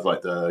 of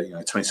like the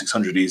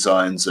 2600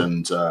 e-signs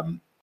and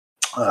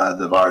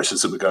the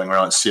viruses that were going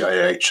around,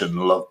 CIH and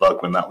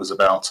Lovebug when that was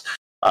about.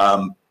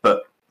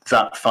 But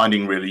that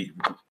finding really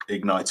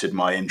ignited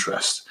my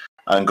interest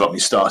and got me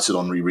started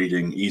on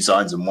rereading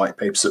e-signs and white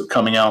papers that were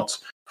coming out,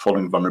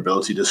 following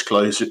vulnerability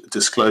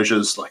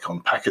disclosures like on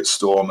Packet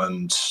Storm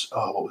and,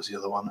 what was the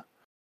other one? I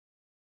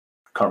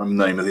can't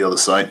remember the name of the other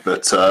site,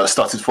 but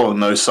started following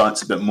those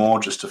sites a bit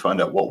more just to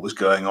find out what was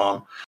going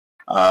on.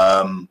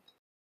 Following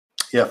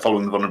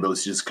the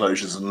vulnerability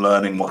disclosures and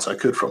learning what I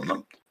could from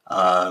them.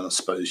 I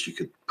suppose you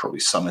could probably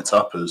sum it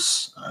up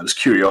as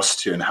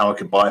curiosity and how I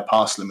could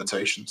bypass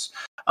limitations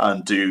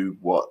and do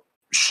what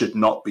should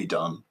not be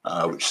done,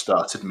 which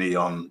started me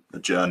on the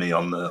journey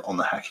on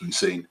the hacking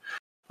scene.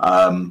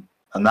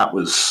 And that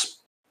was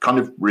kind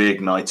of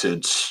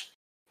reignited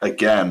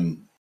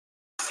again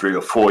 3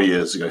 or 4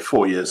 years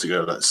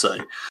ago, let's say.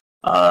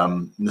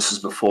 This is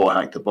before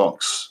Hack the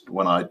Box,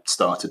 when I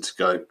started to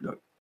go,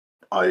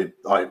 I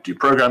do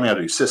programming, I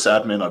do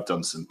sysadmin, I've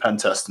done some pen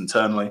tests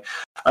internally,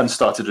 and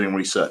started doing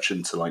research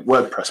into like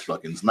WordPress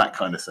plugins and that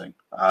kind of thing.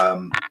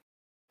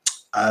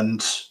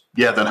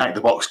 Then Hack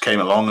the Box came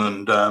along,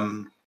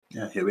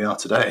 and here we are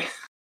today.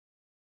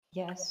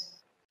 Yes.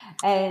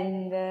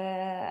 And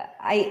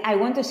I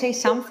want to say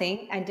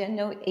something. I don't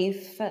know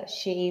if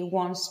she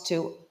wants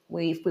to,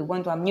 if we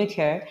want to unmute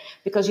her,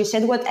 because you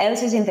said what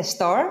else is in the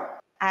store.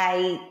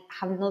 I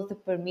have not the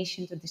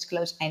permission to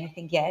disclose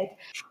anything yet,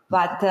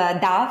 but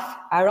Daph,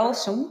 our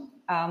awesome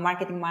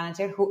marketing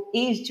manager, who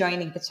is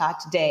joining the chat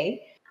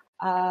today,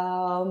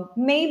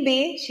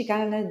 maybe she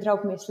can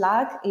drop me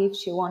Slack if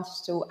she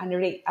wants to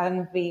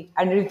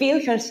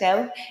unreveal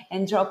herself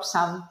and drop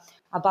some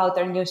about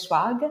our new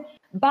swag.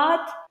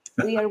 But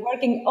we are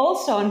working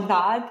also on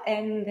that,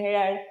 and there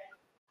are,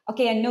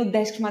 I know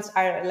desk mats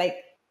are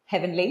like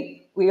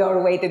heavenly. We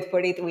all waited for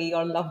it. We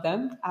all love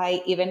them.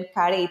 I even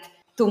carried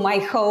to my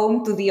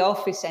home, to the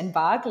office and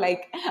back.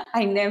 Like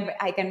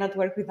I cannot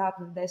work without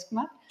the desk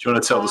mat. Do you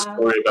want to tell the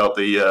story about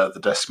the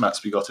desk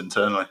mats we got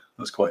internally?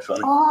 That's quite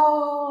funny.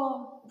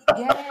 Oh,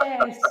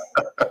 yes.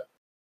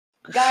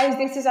 Guys,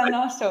 this is an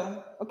awesome.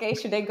 Okay,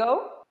 should I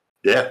go?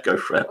 Yeah, go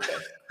for it.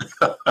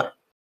 Okay.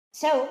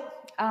 So,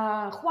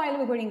 while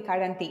we were in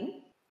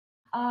quarantine,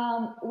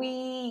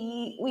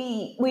 we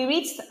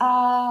reached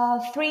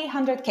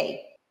 300K.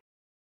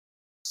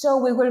 So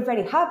we were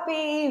very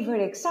happy,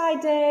 very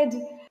excited.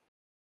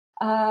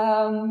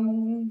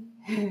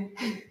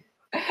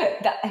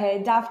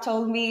 Daph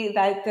told me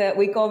that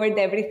we covered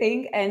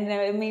everything, and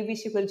maybe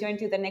she will join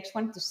to the next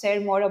one to share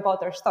more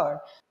about our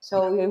store.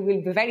 So we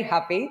will be very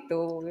happy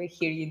to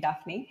hear you,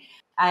 Daphne,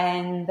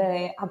 and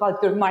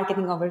about your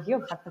marketing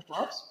overview of Hack the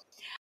Box.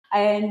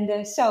 And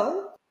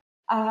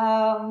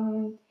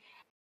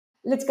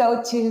let's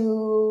go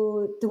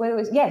to where it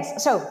was.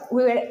 Yes, so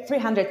we were at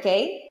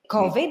 300K,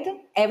 COVID,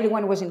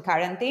 everyone was in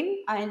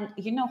quarantine. And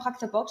Hack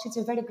the Box, it's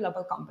a very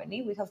global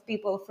company. We have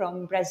people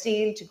from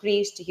Brazil to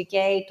Greece to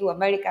UK to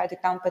America to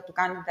Tampa to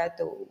Canada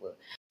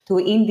to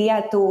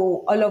India to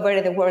all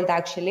over the world,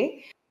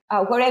 actually.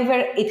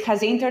 Wherever it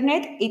has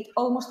internet, it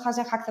almost has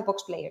a Hack the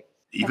Box player.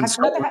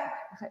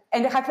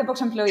 And a Hack the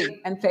Box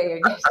employee and player,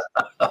 yes.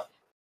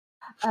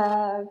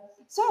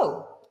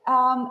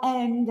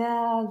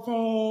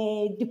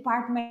 The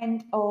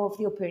Department of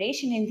the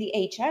Operation in the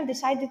HR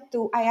decided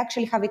to, I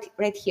actually have it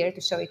right here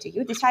to show it to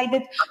you,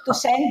 decided to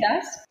send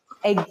us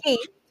a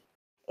gift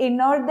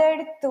in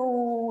order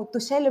to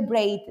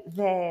celebrate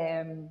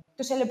the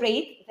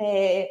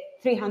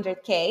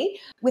 300K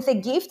with a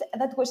gift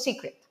that was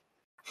secret.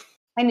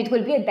 And it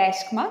will be a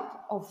desk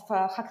map of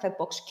Hack the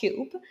Box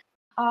Cube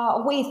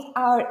with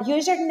our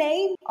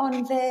username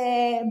on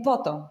the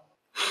bottom.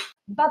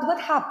 But what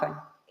happened?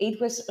 It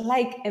was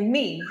like a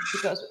meme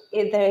because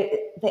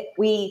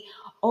we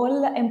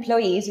all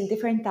employees in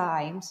different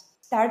times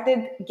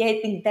started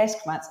getting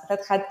desk mats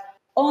that had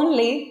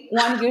only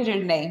one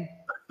username.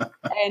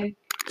 And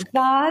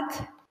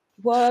that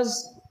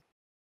was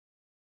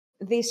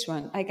this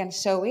one. I can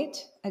show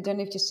it. I don't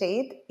know if you see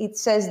it. It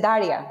says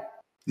Daria.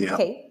 Yeah.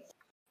 Okay.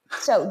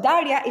 So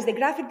Daria is the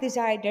graphic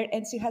designer,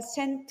 and she has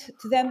sent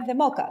to them the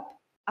mock-up.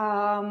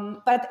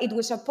 But it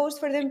was supposed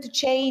for them to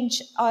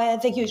change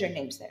the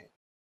usernames there.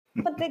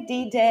 But they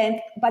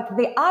didn't. But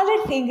the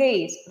other thing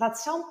is that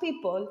some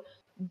people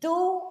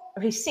do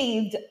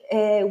received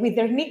with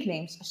their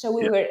nicknames. So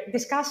we were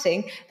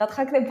discussing that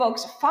Hack the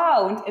Box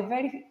found a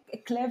very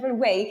clever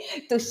way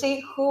to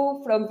see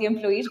who from the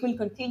employees will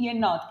continue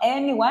and not.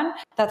 Anyone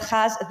that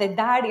has the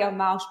Daria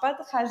mousepad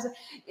has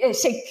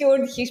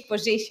secured his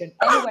position.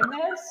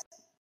 Anyone else?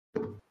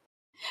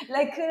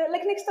 Like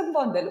next to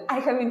bundle, I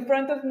have in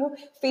front of me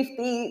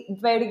 50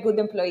 very good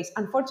employees.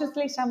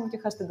 Unfortunately, some of you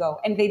has to go,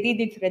 and they did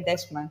it through a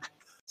Desmond.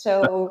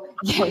 So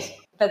yes,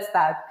 that's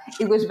that.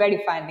 It was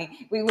very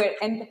funny.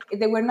 And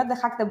they were not the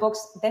Hack the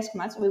Box desk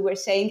mats. We were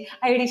saying,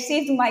 I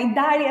received my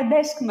Daria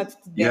desk mat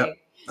today. Yeah,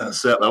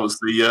 that's it. That was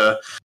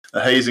the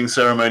hazing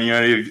ceremony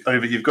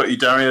over. You've got your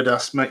Daria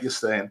desk mat. You're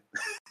staying.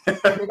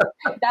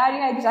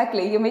 Daria,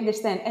 exactly. You made the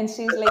stand, and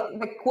she's like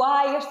the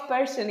quietest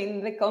person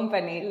in the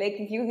company.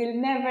 Like you will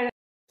never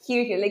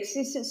hear her. Like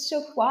she's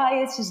so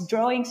quiet. She's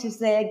drawing. She's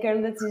the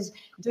girl that is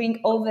doing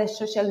all the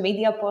social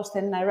media posts,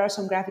 and I wrote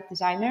some graphic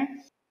designer.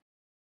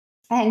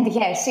 And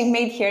yes, she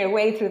made her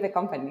way through the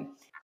company,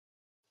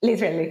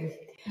 literally.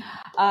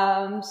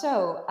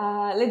 So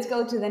let's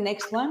go to the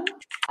next one.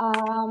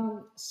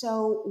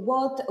 So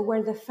what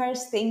were the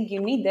first things you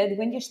needed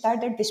when you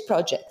started this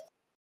project?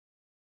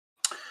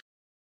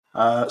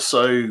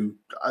 So,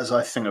 as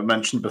I think I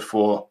mentioned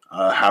before,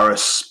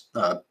 Harris,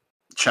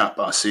 chap,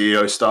 our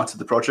CEO, started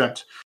the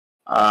project.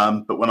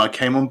 But when I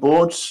came on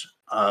board,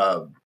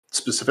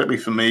 specifically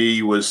for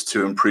me, was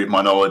to improve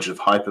my knowledge of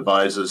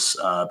hypervisors,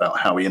 about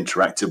how we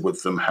interacted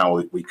with them,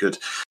 how we could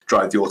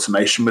drive the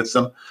automation with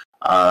them,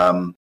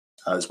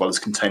 as well as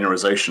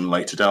containerization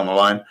later down the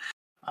line.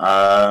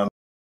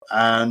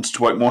 And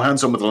to work more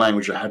hands-on with the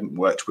language I hadn't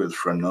worked with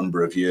for a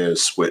number of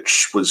years,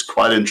 which was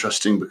quite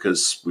interesting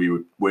because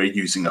we're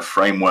using a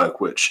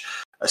framework which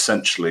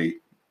essentially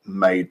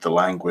made the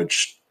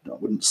language, I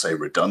wouldn't say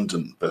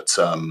redundant, but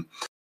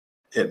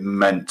it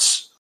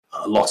meant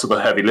a lot of the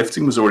heavy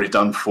lifting was already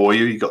done for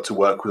you. You got to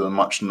work with a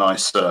much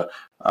nicer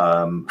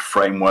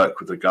framework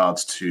with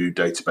regards to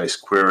database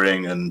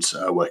querying and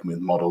working with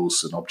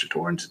models and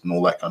object-oriented and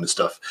all that kind of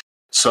stuff.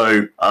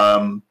 So,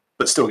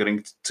 but still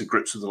getting to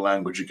grips with the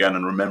language again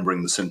and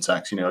remembering the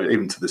syntax.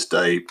 Even to this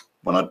day,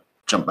 when I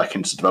jump back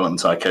into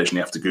development, I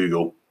occasionally have to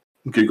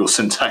Google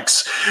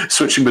syntax.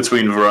 Switching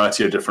between a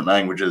variety of different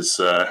languages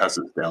has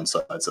its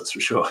downsides, that's for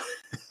sure.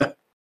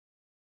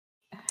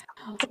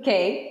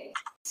 Okay.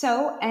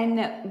 So,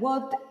 and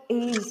what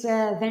is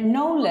the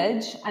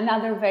knowledge,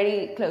 another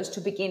very close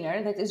to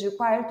beginner, that is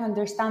required to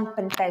understand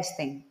pen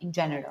testing in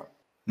general?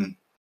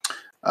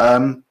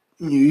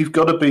 You've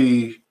got to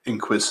be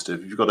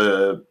inquisitive. You've got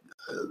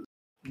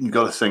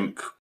to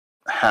think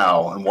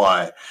how and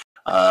why.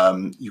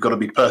 You've got to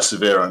be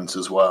perseverant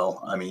as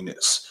well. I mean,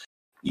 it's,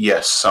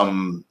 yes,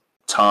 some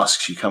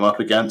tasks you come up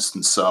against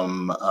and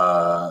some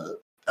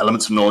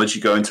elements of knowledge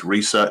you go into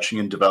researching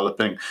and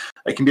developing.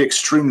 It can be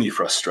extremely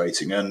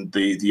frustrating, and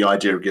the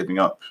idea of giving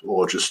up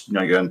or just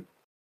going,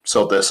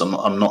 "So this,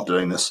 I'm not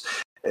doing this,"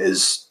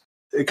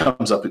 it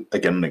comes up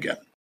again and again.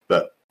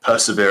 But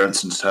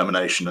perseverance and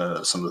determination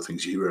are some of the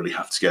things you really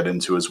have to get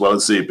into, as well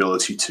as the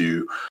ability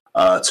to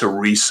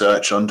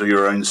research under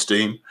your own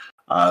steam,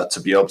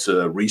 to be able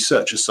to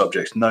research a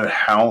subject, know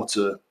how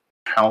to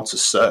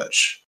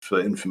search for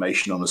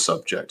information on a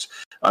subject.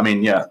 I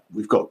mean, yeah,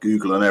 we've got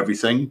Google and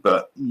everything,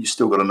 but you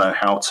still got to know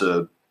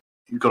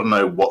you've got to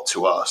know what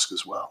to ask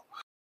as well.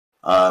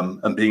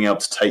 And being able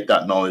to take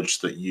that knowledge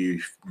that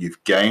you've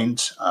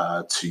gained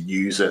to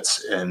use it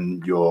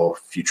in your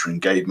future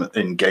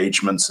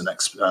engagements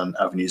and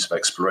avenues of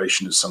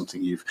exploration is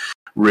something you've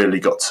really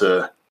got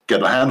to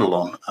get a handle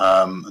on.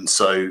 And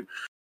so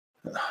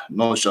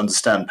knowledge to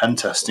understand pen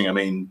testing, I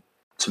mean,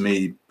 to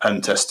me,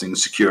 pen testing,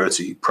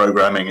 security,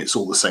 programming, it's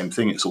all the same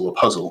thing. It's all a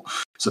puzzle.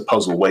 It's a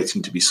puzzle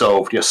waiting to be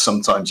solved. Yes,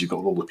 sometimes you've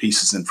got all the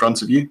pieces in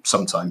front of you.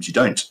 Sometimes you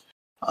don't.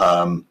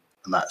 And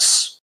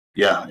that's,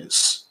 yeah,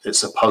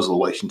 it's a puzzle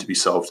waiting to be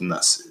solved. And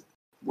that's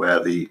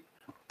where the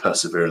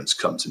perseverance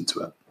comes into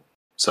it.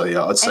 So,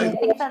 yeah, I'd say. And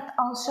I think that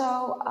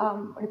also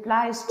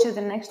replies to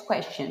the next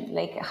question,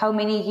 like how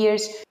many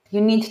years you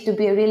need to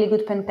be a really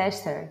good pen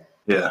tester.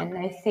 Yeah. And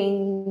I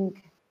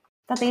think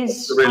that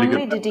is really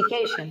only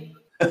dedication.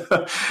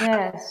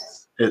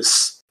 Yes.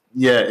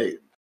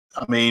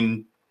 I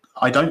mean,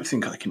 I don't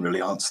think I can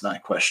really answer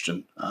that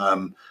question.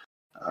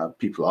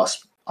 People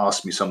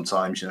ask me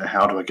sometimes,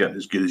 how do I get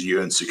as good as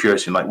you in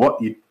security? I'm like, what?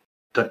 You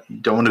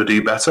don't want to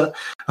do better?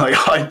 Like,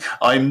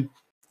 I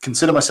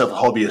consider myself a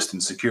hobbyist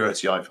in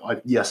security.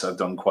 Yes, I've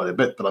done quite a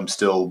bit, but I'm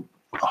still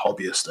a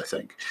hobbyist, I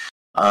think.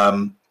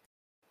 Come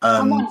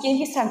on, give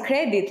you some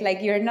credit.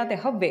 Like, you're not a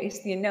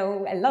hobbyist. You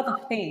know a lot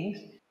of things.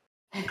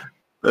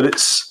 But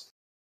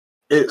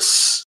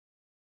it's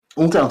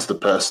all down to the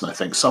person, I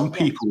think. Some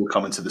people will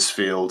come into this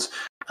field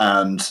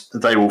and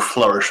they will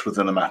flourish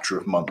within a matter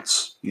of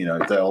months.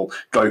 They'll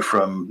go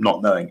from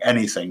not knowing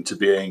anything to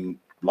being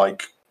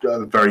like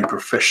a very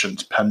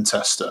proficient pen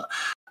tester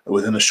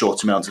within a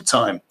short amount of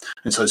time.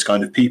 And so it's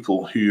kind of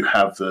people who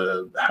have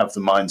the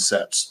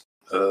mindset,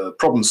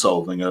 problem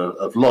solving,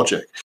 of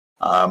logic.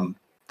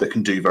 that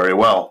can do very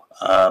well.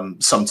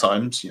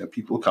 Sometimes,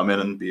 people come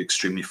in and be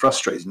extremely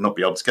frustrated and not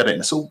be able to get it.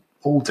 And it's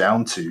all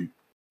down to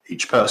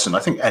each person. I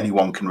think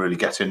anyone can really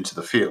get into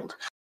the field.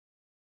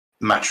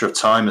 Matter of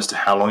time as to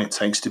how long it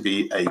takes to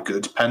be a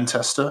good pen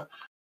tester,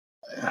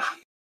 it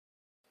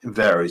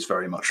varies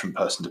very much from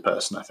person to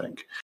person, I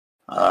think.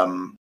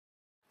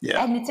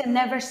 Yeah. And it's a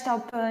never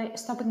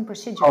stopping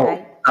procedure,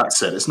 right?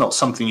 That's it. It's not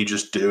something you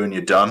just do and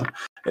you're done.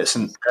 It's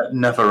a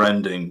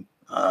never-ending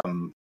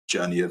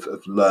journey of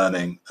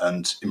learning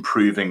and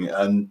improving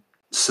and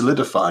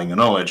solidifying your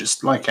knowledge.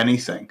 It's like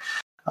anything.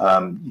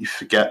 You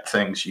forget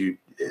things.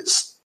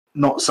 It's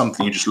not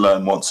something you just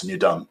learn once and you're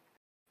done.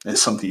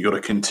 It's something you've got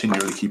to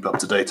continually keep up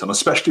to date on,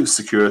 especially with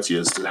security,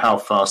 as to how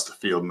fast the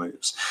field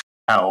moves,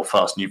 how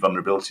fast new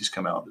vulnerabilities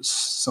come out. It's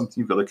something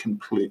you've got to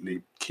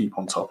completely keep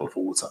on top of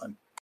all the time.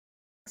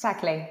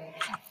 Exactly.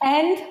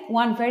 And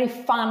one very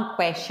fun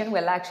question,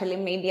 well, actually,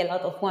 maybe a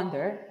lot of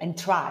wonder and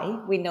try,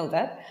 we know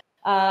that.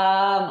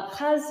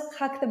 Has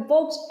Hack the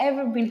Box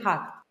ever been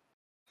hacked?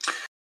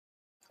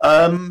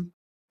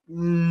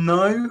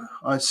 No,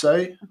 I'd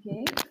say.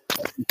 Okay.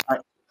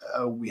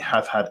 We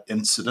have had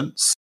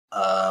incidents.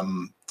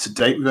 To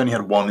date, we've only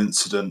had one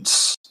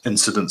incident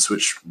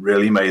which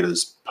really made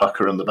us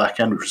pucker in the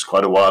back end, which was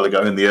quite a while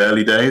ago in the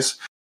early days.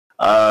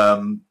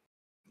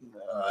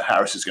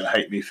 Harris is going to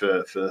hate me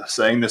for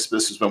saying this, but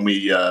this is when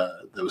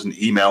there was an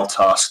email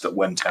task that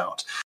went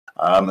out,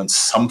 and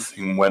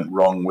something went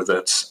wrong with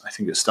it. I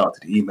think it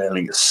started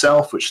emailing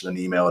itself, which then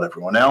emailed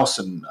everyone else,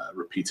 and a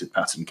repeated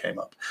pattern came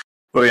up.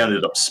 But we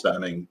ended up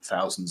spamming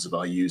thousands of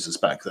our users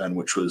back then,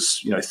 which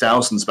was,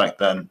 thousands back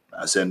then,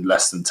 as in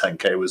less than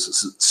 10K, was a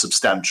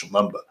substantial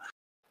number.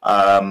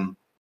 And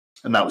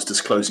that was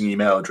disclosing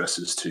email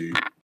addresses to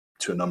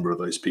a number of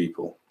those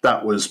people.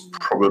 That was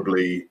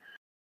probably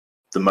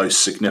the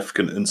most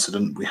significant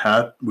incident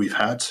we've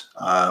had.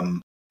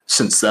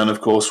 Since then,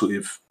 of course,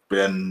 we've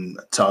been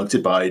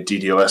targeted by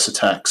DDoS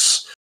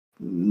attacks,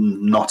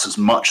 not as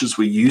much as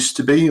we used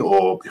to be,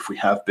 or if we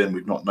have been,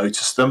 we've not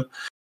noticed them.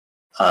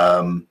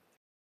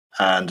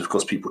 And of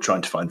course, people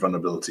trying to find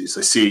vulnerabilities.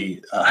 They see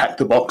Hack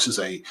the Box as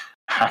a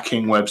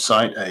hacking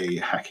website, a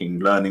hacking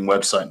learning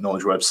website,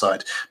 knowledge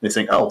website. They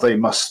think, oh, they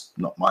must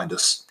not mind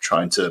us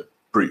trying to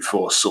brute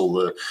force all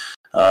the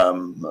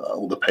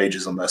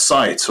pages on their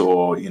site,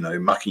 or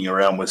mucking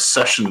around with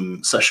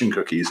session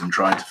cookies and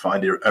trying to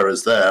find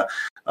errors there.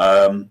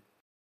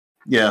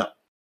 Yeah.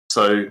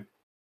 So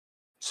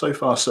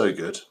far so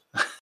good.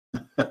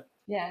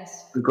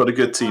 Yes. We've got a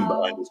good team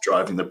behind us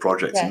driving the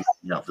project and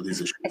looking out for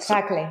these issues.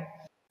 Exactly.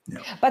 Yeah.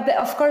 But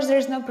of course,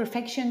 there's no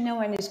perfection. No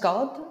one is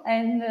God,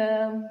 and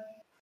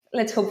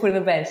let's hope for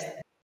the best.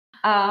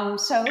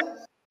 So,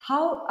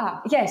 how?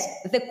 Yes,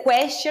 the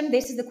question.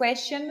 This is the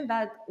question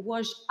that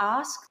was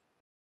asked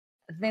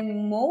the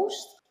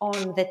most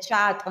on the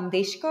chat on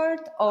Discord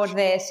or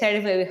the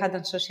survey we had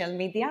on social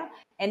media,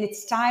 and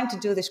it's time to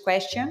do this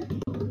question.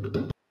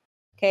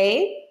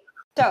 Okay.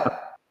 So,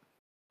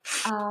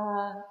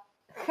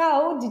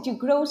 how did you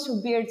grow so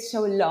beard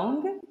so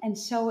long and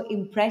so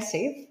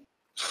impressive?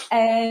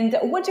 And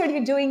what are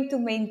you doing to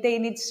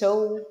maintain it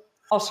so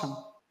awesome?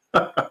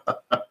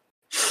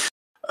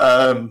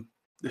 I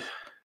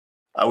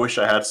wish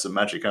I had some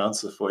magic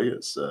answer for you.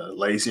 It's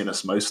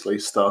laziness mostly.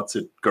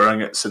 Started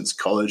growing it since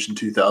college in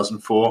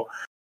 2004.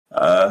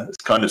 It's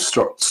kind of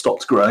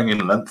stopped growing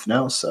in length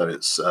now, so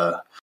it's.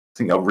 I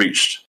think I've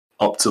reached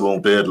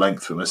optimal beard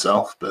length for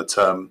myself. But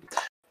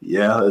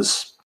yeah,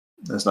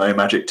 there's no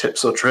magic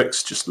tips or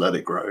tricks. Just let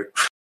it grow.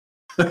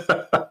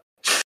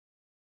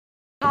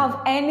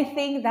 Have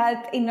anything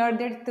that in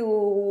order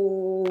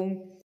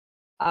to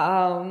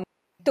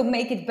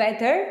make it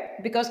better?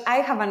 Because I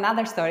have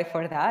another story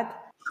for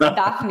that.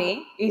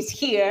 Daphne is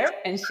here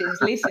and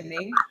she's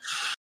listening.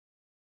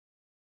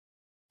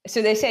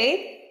 Should I say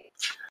it?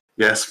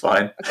 Yes,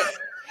 fine.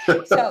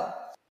 Okay. So,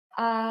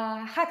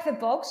 Hack the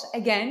Box,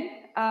 again,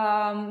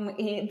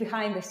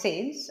 behind the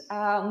scenes,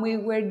 we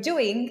were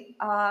doing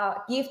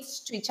gifts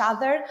to each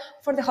other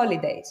for the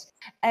holidays.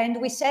 And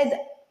we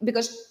said,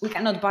 because we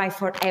cannot buy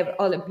for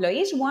all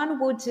employees,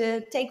 one would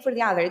take for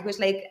the other. It was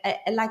like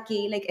a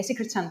lucky, like a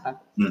secret Santa.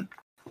 Mm.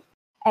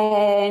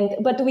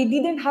 But we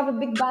didn't have a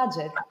big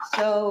budget.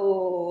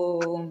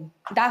 So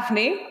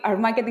Daphne, our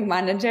marketing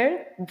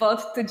manager,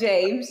 bought to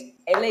James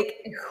a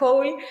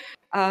whole,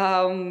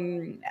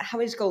 how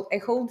is it called? A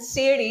whole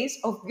series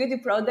of beauty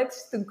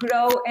products to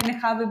grow and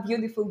have a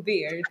beautiful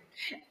beard.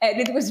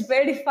 And it was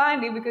very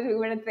funny because we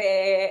were at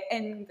the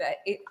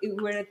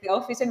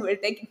office and we were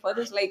taking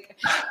photos, like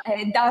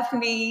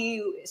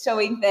Daphne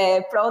showing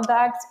the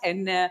products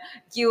and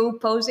you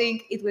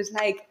posing. It was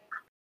like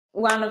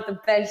one of the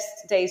best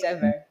days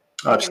ever.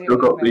 I've still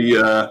got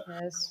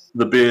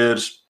the beard,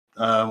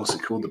 what's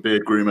it called? The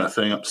beard groomer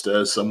thing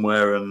upstairs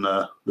somewhere, and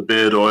the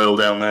beard oil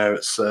down there.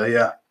 It's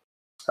yeah,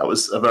 that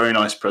was a very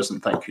nice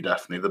present. Thank you,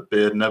 Daphne. The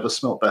beard never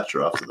smelled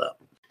better after that.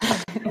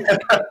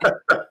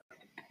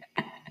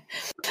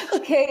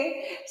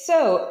 Okay,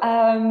 so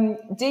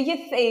do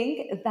you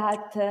think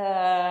that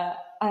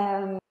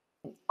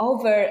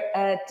over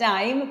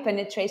time,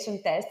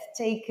 penetration tests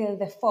take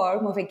the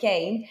form of a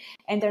game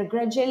and are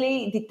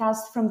gradually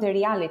detached from the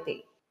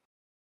reality?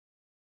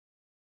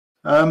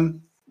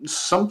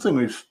 Something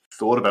we've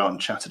thought about and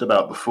chatted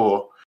about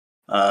before,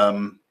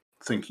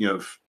 thinking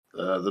of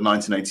the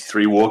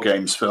 1983 War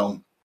Games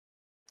film,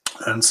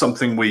 and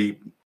something we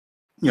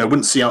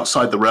wouldn't see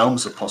outside the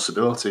realms of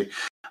possibility.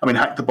 I mean,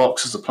 Hack the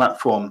Box as a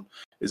platform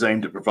is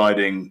aimed at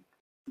providing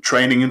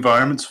training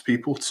environments for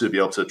people to be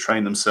able to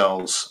train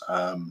themselves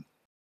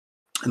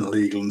in a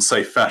legal and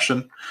safe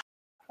fashion.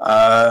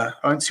 I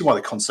don't see why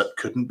the concept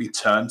couldn't be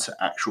turned to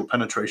actual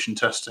penetration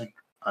testing.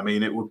 I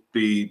mean, it would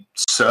be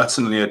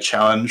certainly a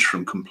challenge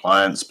from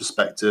compliance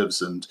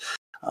perspectives, and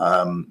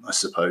I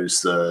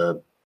suppose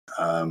the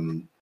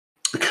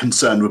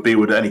concern would be,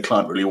 would any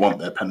client really want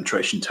their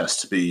penetration test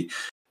to be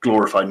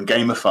glorified and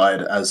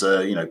gamified as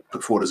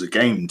put forward as a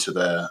game to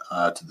their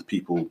to the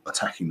people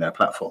attacking their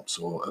platforms,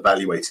 or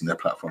evaluating their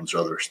platforms,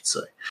 rather, I should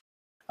say.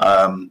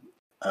 And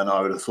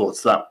I would have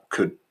thought that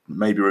could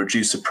maybe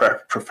reduce the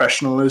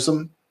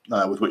professionalism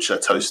with which their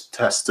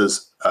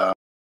testers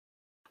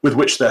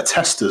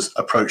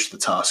approach the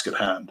task at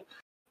hand.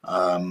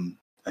 And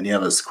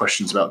there's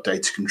questions about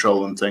data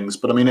control and things,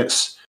 but I mean,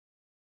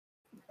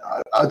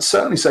 I'd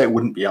certainly say it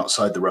wouldn't be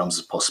outside the realms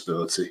of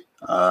possibility.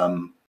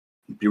 I'd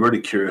be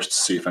really curious to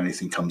see if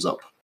anything comes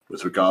up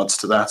with regards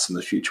to that in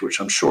the future,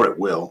 which I'm sure it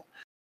will,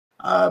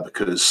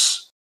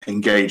 because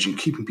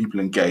keeping people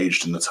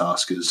engaged in the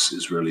task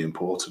is really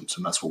important,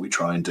 and that's what we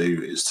try and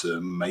do, is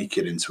to make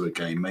it into a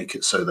game, make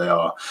it so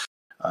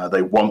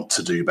they want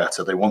to do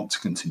better, they want to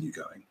continue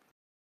going.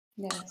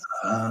 Yes.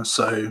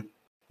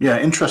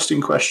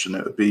 Interesting question.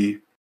 It would be,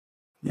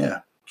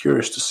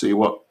 curious to see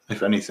what,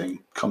 if anything,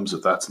 comes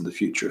of that in the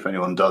future, if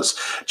anyone does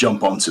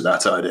jump onto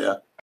that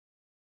idea.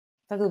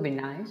 That would be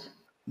nice.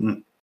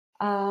 Mm.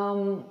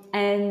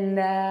 And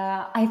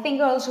I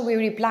think also we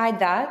replied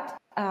that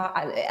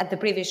at the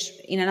previous,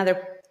 in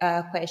another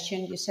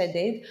question you said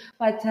it,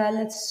 but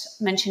let's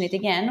mention it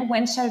again.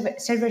 When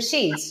server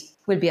seeds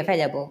will be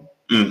available?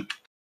 Mm.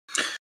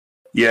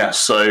 Yeah,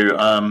 so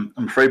I'm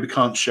afraid we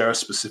can't share a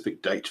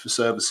specific date for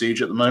Server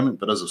Siege at the moment,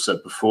 but as I've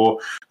said before,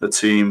 the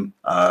team,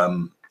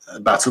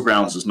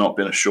 Battlegrounds has not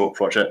been a short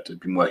project. They've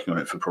been working on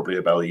it for probably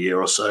about a year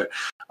or so.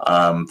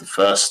 The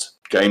first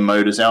game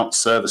mode is out,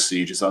 Server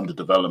Siege is under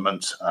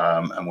development,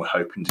 and we're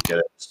hoping to get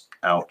it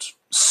out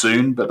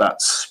soon, but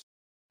that's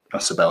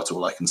about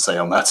all I can say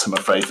on that, I'm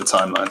afraid, for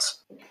timelines.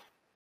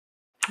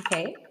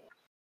 Okay.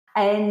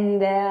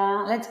 And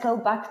let's go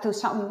back to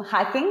some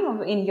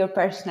hacking in your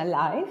personal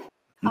life.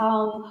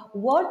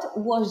 What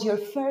was your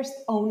first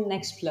own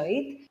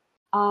exploit?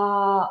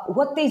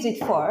 What is it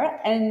for?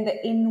 And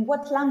in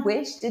what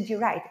language did you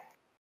write?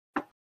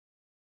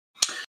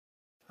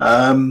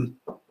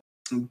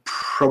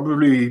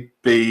 Probably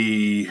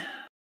be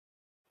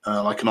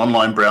like an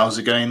online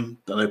browser game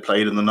that I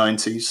played in the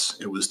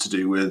 90s. It was to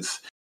do with,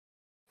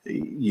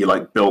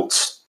 you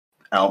built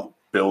out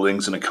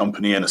buildings in a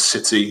company in a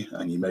city,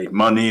 and you made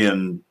money,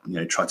 and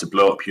tried to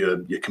blow up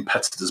your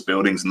competitors'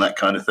 buildings and that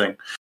kind of thing.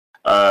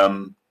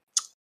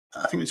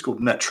 I think it's called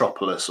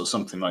Metropolis or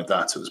something like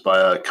that. It was by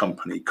a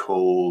company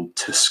called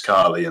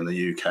Tiscali in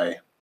the UK.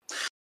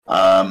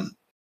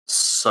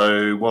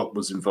 So what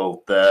was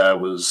involved there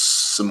was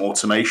some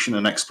automation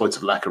and exploit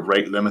of lack of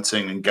rate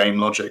limiting and game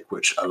logic,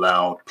 which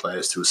allowed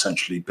players to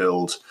essentially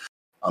build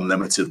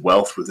unlimited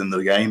wealth within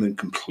the game, and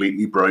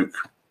completely broke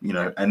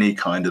any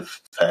kind of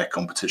fair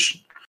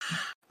competition.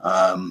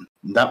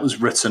 That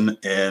was written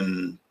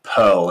in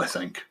Perl, I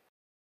think.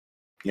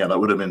 Yeah, that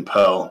would have been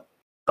Perl,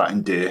 back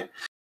in Deer.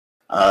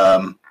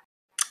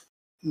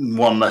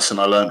 One lesson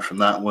I learned from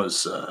that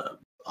was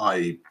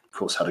I, of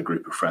course, had a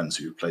group of friends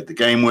who played the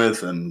game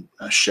with, and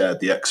shared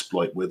the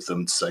exploit with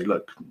them to say,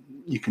 look,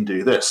 you can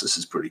do this. This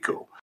is pretty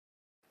cool.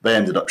 They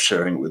ended up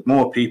sharing it with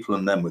more people,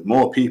 and then with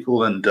more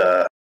people. And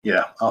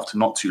after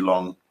not too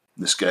long,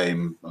 this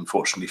game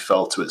unfortunately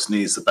fell to its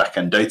knees. The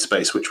backend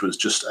database, which was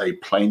just a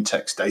plain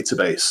text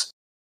database,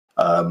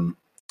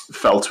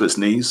 fell to its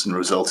knees and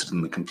resulted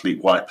in the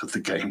complete wipe of the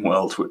game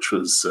world, which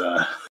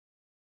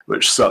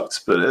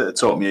sucked. But it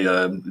taught me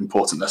an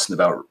important lesson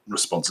about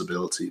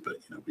responsibility. But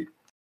we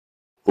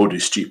all do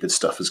stupid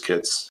stuff as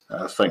kids.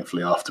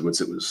 Thankfully,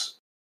 afterwards,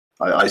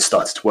 I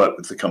started to work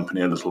with the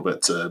company a little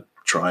bit to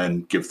try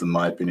and give them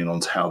my opinion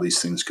on how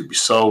these things could be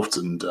solved.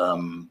 And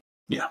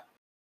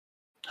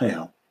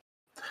hey-ho.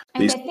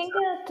 And I think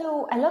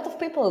to a lot of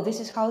people, this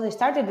is how they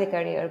started their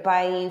career,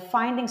 by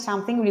finding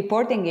something,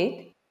 reporting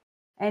it,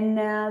 and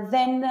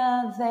then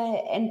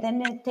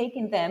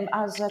taking them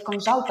as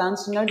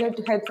consultants in order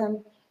to help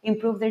them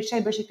improve their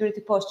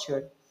cybersecurity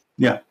posture.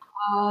 Yeah.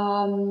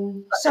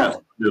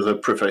 So the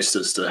preface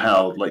as to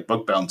how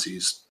bug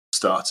bounties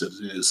started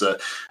is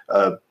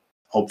a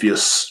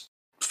obvious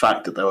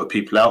fact that there were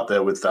people out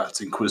there with that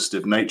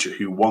inquisitive nature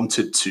who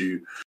wanted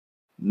to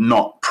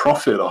not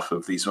profit off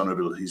of these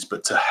vulnerabilities,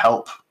 but to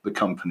help the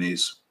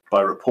companies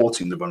by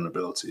reporting the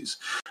vulnerabilities,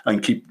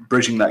 and keep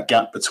bridging that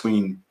gap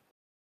between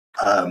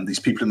these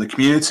people in the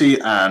community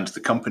and the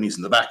companies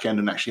in the back end,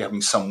 and actually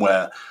having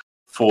somewhere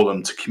for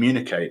them to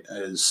communicate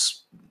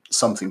is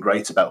something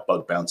great about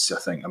bug bounties, I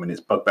think. I mean,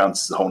 bug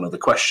bounties is a whole other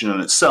question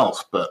in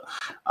itself, but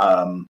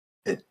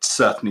it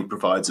certainly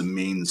provides a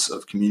means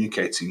of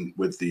communicating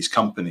with these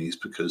companies,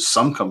 because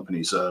some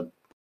companies are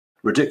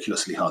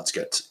ridiculously hard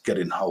to get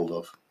in hold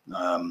of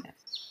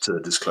to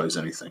disclose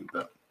anything.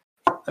 But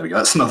there we go.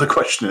 That's another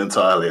question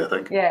entirely, I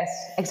think. Yes,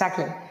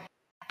 exactly.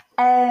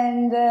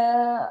 And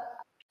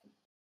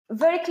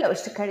very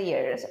close to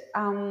careers.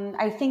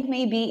 I think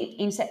maybe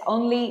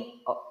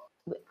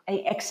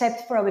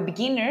except for our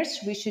beginners,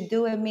 we should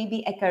do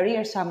maybe a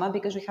career summit,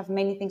 because we have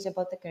many things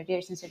about the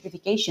careers and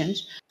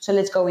certifications. So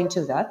let's go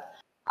into that.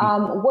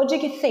 What do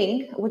you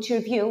think? What's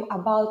your view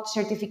about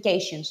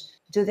certifications?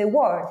 Do they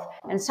work?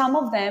 And some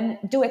of them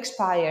do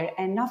expire,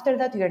 and after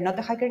that, you're not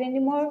a hacker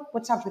anymore.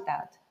 What's up with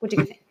that? What do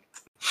you think?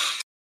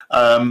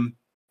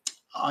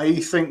 I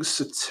think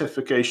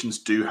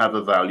certifications do have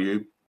a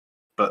value,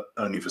 but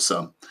only for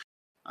some.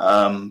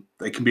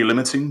 They can be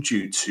limiting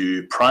due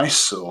to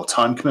price or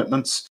time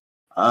commitments,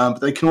 but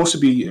they can also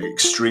be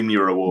extremely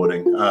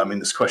rewarding.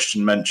 This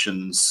question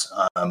mentions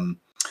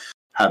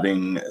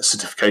having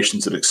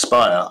certifications that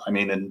expire. I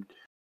mean,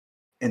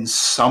 in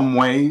some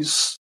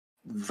ways,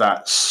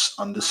 that's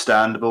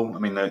understandable. I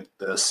mean, the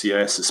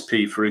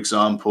CISSP, for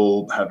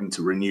example, having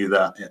to renew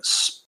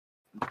that's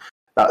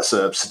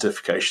a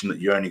certification that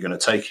you're only going to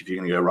take if you're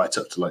going to go right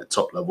up to like the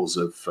top levels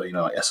of like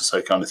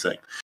SSO kind of thing.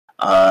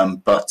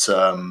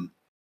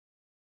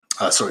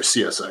 Sorry,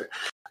 CSO.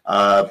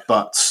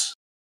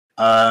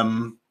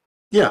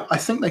 Yeah, I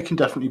think they can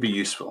definitely be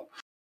useful.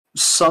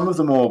 Some of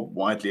the more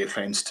widely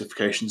acclaimed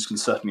certifications can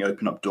certainly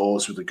open up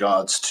doors with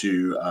regards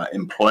to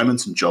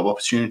employment and job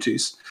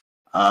opportunities.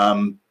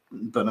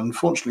 But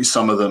unfortunately,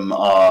 some of them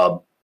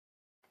are,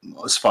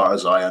 as far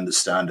as I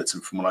understand it,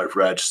 and from what I've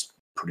read,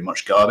 pretty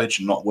much garbage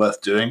and not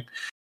worth doing.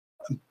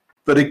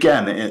 But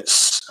again,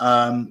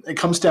 it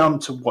comes down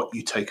to what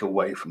you take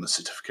away from the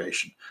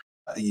certification.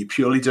 Are you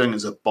purely doing it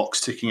as a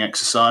box-ticking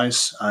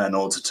exercise in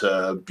order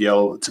to be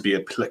able to be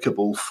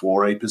applicable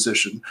for a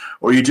position,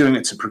 or are you doing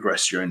it to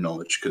progress your own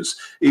knowledge? Because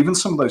even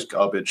some of those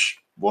garbage,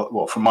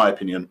 well, from my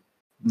opinion,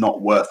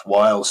 not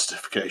worthwhile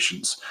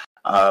certifications,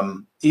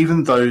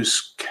 even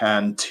those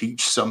can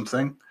teach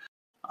something.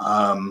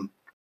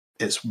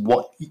 It's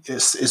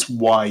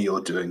why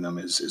you're doing them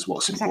is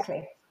what's Exactly.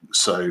 important.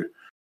 So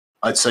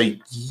I'd say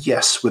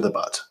yes with a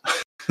but.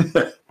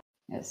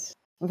 Yes,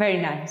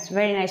 very nice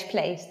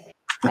place.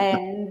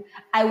 And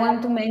I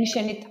want to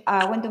mention it.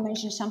 I want to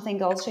mention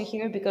something also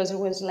here, because it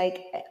was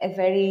like a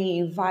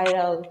very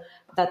viral,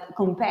 that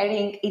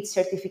comparing its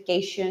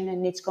certification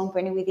and its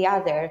company with the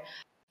other.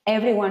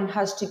 Everyone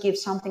has to give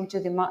something to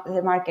the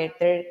market.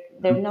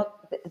 They're not.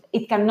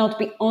 It cannot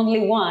be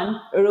only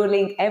one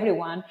ruling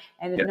everyone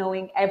and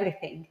knowing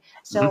everything.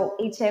 So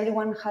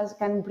everyone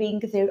can bring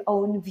their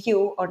own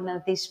view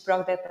on this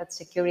product that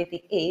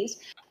security is.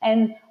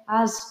 And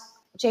as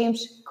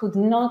James could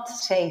not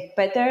say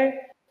better,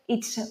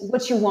 it's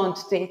what you want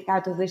to take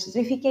out of the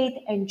certificate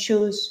and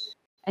choose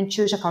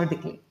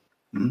accordingly.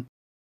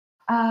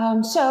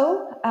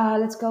 So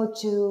let's go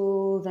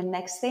to the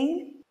next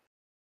thing.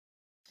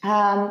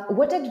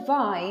 What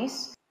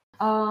advice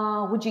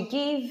would you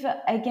give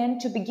again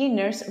to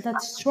beginners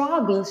that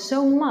struggle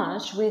so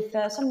much with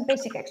some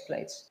basic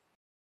exploits?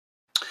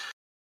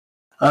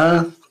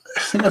 I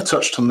think I've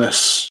touched on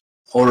this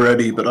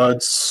already, but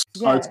I'd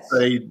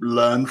say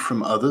learn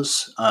from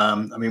others.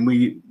 I mean,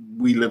 we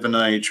live in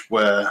an age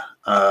where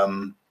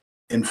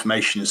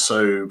information is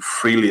so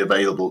freely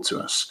available to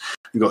us.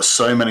 We've got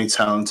so many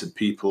talented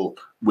people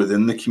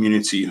within the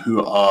community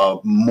who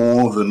are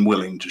more than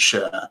willing to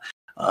share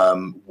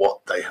what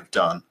they have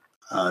done,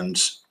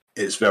 and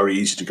it's very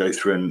easy to go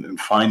through and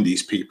find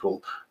these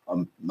people.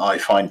 I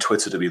find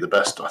Twitter to be the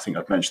best. I think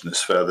I've mentioned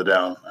this further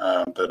down,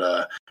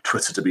 but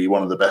Twitter to be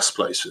one of the best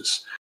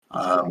places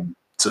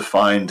to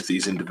find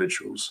these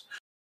individuals.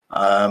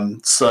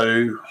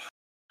 So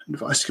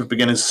advice to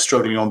beginners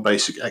struggling on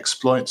basic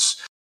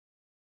exploits: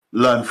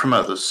 learn from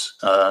others,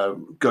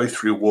 go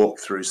through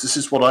walkthroughs. This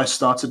is what I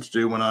started to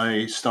do when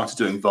I started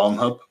doing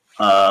VulnHub.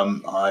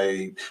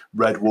 I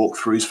read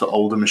walkthroughs for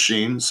older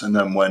machines, and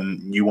then when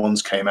new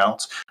ones came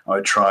out, I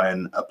would try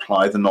and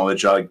apply the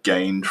knowledge I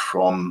gained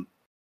from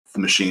the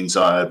machines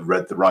I had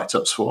read the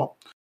write-ups for.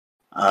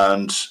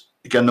 And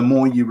again, the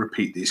more you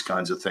repeat these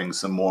kinds of things,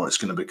 the more it's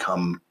going to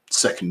become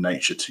second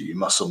nature to you,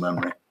 muscle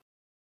memory.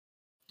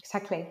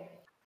 Exactly.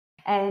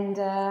 And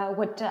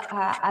what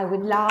I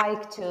would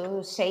like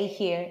to say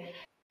here,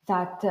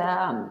 that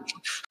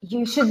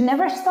you should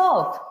never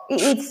stop.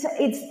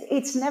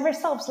 It's never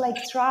stops. Like,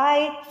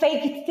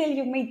 fake it till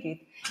you make it.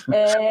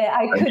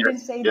 I couldn't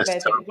say yes,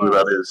 better. Yes,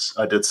 that is.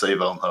 I did say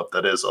VulnHub.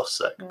 That is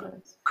offsec.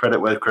 Yes. Credit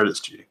where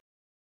credit's due.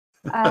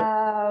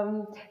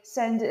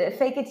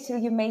 Fake it till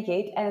you make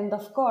it. And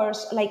of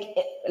course, like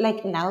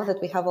now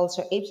that we have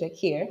also APSEC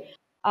here,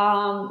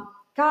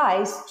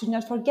 guys, do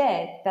not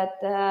forget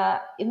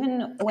that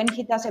even when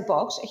he does a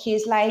box,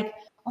 he's like,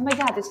 oh my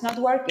God, it's not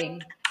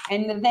working.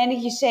 And then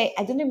you say,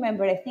 I don't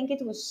remember, I think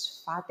it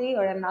was Fatih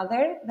or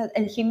another,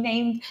 and he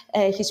named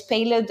his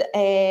payload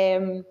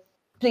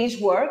please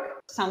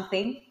work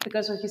something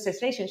because of his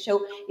frustration.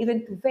 So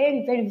even to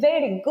very, very,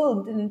 very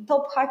good and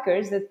top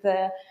hackers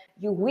that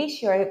you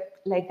wish you're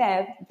like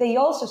that, they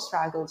also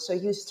struggle. So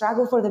you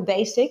struggle for the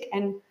basic,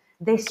 and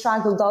they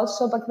struggled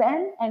also back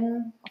then.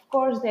 And of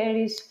course, there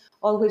is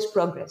always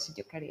progress in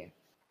your career.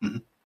 Mm-hmm.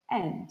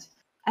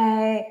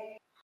 And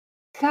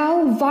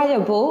how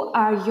valuable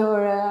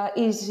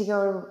is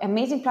your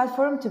amazing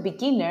platform to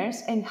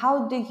beginners, and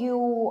how do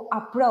you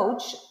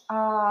approach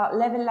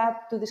level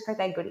up to this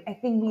category? I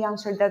think we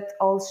answered that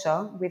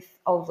also with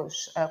all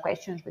those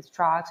questions with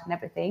tracks and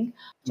everything.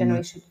 Generally,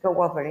 we should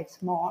go over it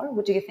more.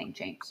 What do you think,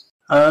 James?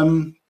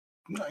 I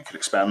could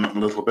expand on a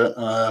little bit.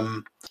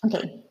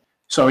 Okay.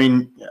 So, I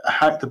mean,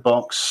 Hack the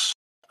Box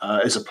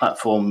is a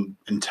platform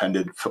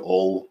intended for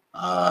all.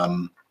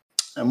 And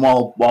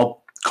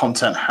while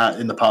content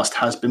in the past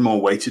has been more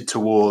weighted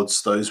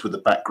towards those with a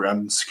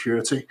background in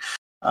security,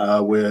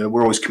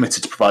 we're always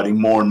committed to providing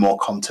more and more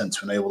content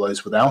to enable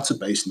those without a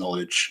base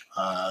knowledge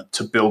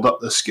to build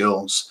up their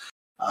skills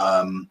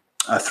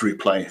through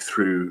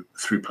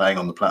playing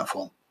on the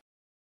platform.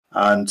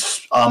 And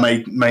our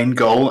main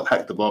goal at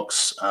Hack the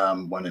Box,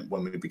 when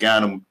we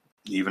began, and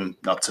even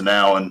up to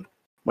now, and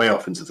way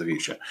off into the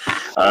future,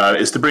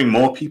 is to bring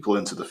more people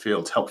into the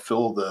field to help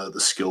fill the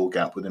skill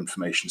gap with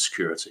information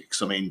security.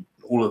 Because I mean,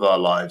 all of our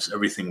lives,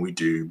 everything we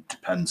do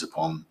depends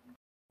upon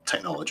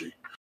technology.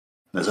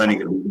 There's only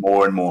going to be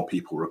more and more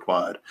people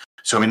required.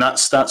 So I mean,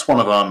 that's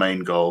one of our main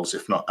goals,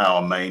 if not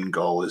our main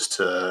goal, is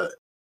to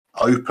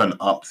open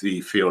up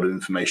the field of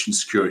information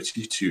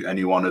security to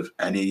anyone of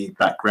any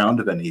background,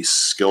 of any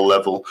skill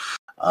level.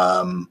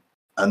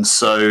 And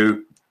so,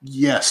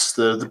 yes,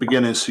 the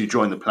beginners who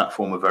join the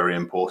platform are very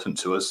important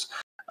to us,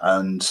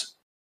 and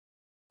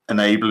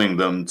enabling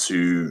them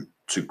to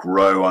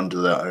grow under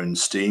their own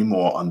steam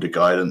or under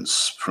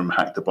guidance from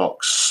Hack the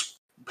Box,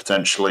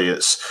 potentially,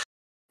 it's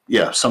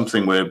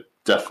something we're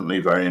definitely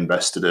very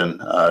invested in.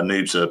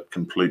 Noobs are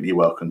completely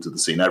welcome to the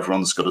scene.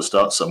 Everyone's got to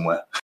start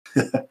somewhere.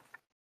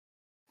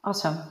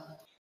 Awesome.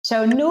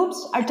 So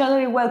noobs are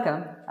totally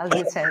welcome, as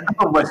you said.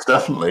 Oh, most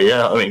definitely,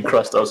 yeah. I mean,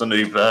 Christ, I was a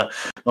noob not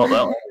that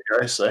long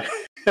ago, so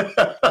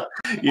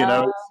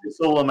it's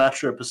all a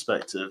matter of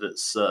perspective.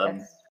 It's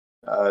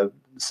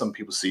some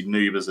people see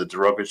noob as a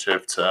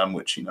derogative term,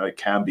 which it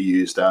can be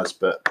used as,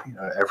 but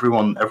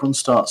everyone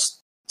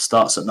starts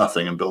at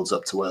nothing and builds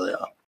up to where they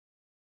are.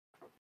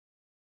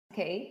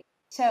 Okay,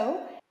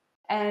 so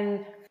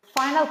and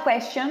final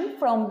question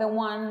from the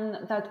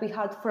one that we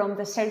had from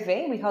the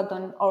survey we had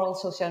on oral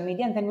social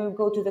media, and then we'll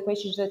go to the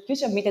questions that you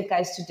submitted,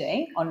 guys,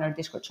 today on our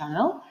Discord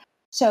channel.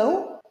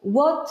 So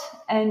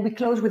and we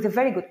close with a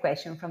very good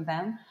question from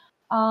them.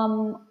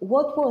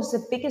 What was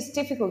the biggest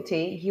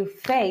difficulty you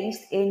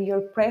faced in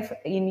your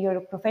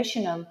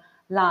professional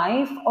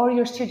life or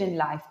your student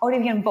life, or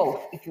even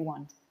both, if you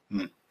want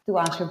to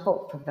answer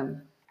both of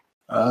them?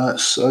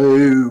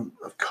 So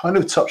I've kind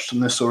of touched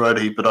on this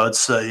already, but I'd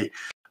say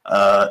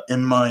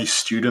in my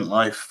student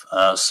life,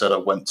 I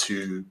went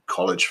to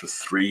college for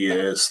 3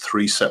 years,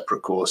 3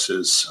 separate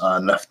courses,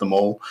 and left them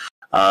all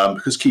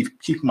because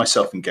keeping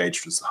myself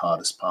engaged was the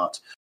hardest part.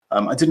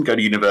 I didn't go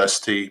to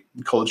university.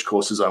 The college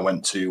courses I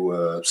went to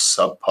were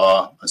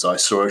subpar, as I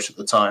saw it at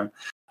the time.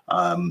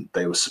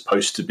 They were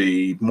supposed to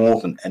be more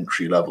than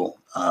entry level.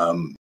 I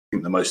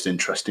think the most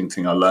interesting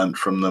thing I learned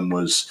from them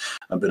was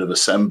a bit of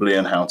assembly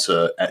and how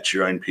to etch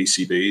your own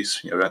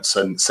PCBs.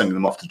 Sending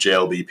them off to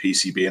g0blin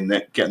PCB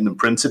and getting them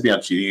printed. We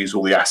had to use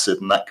all the acid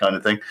and that kind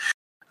of thing.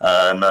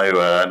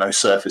 No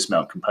surface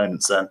mount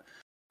components then.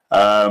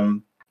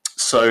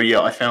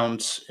 I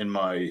found in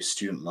my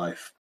student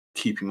life,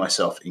 keeping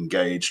myself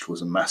engaged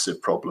was a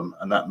massive problem,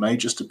 and that may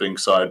just have been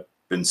because I'd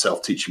been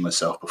self-teaching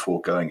myself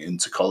before going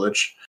into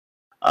college.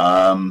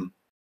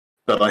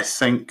 But I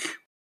think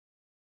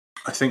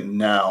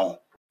now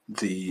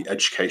the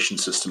education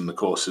system, the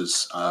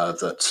courses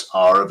that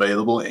are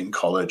available in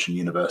college and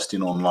university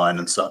and online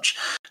and such,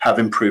 have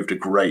improved a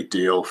great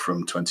deal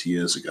from 20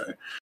 years ago.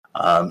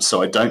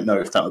 So I don't know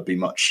if that would be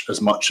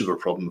as much of a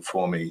problem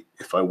for me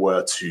if I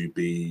were to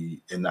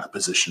be in that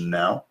position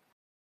now.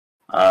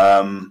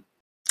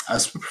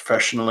 As for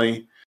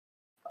professionally,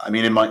 I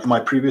mean, in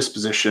my previous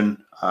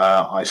position,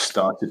 I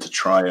started to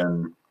try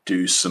and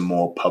do some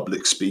more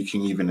public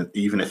speaking,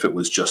 even if it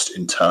was just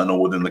internal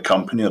within the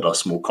company at our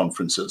small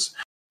conferences.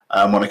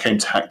 When I came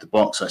to Hack the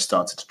Box, I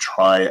started to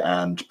try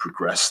and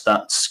progress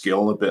that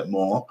skill a bit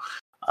more,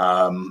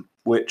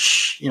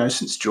 which,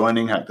 since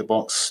joining Hack the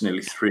Box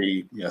nearly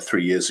 3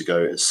 years ago,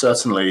 it's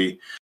certainly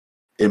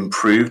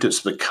improved.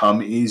 It's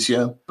become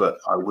easier, but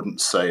I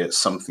wouldn't say it's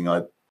something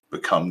I've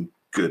become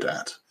good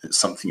at. It's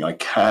something I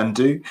can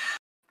do,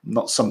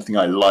 not something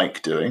I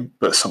like doing,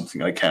 but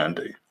something I can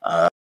do.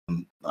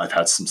 I've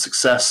had some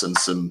success and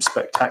some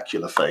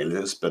spectacular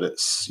failures, but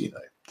it's,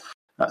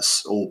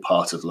 that's all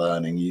part of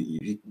learning.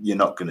 You're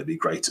not going to be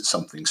great at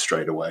something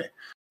straight away.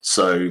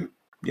 So,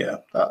 yeah,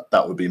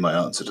 that would be my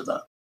answer to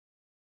that.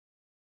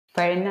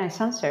 Very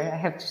nice answer, I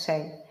have to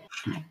say.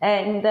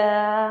 And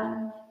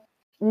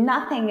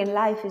nothing in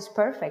life is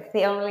perfect.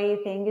 The only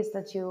thing is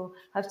that you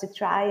have to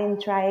try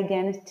and try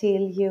again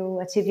until you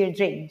achieve your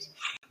dreams.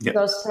 Yeah.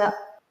 Because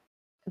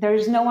there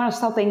is no one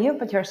stopping you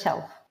but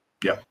yourself.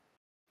 Yeah,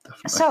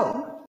 definitely.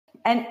 So,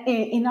 and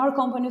in our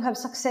company, we have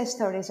success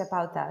stories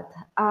about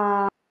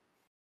that.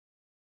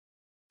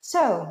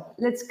 So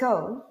let's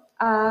go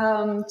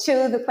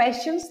to the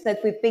questions that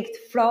we picked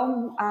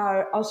from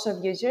our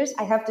awesome users.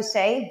 I have to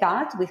say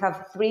that we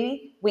have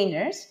 3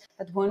 winners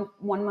that won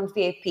 1 month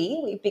VIP.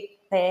 We picked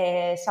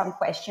some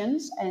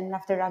questions, and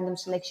after random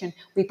selection,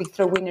 we picked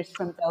 3 winners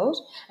from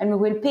those. And we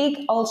will pick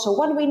also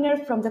 1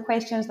 winner from the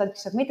questions that we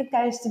submitted,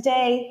 guys,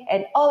 today.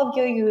 And all of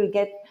you, you will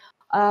get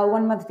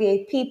 1 month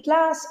VIP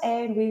plus,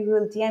 and we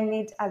will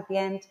DM it at the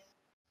end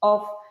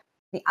of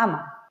the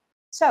AMA.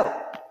 So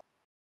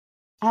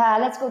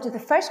let's go to the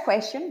first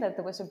question that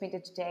was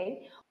submitted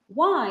today.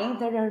 Why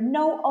there are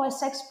no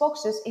OS X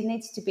boxes in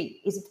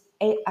HTB? Is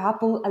it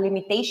Apple a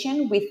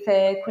limitation with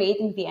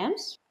creating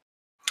VMs?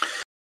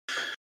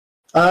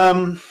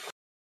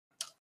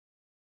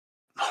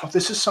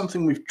 This is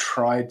something we've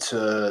tried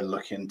to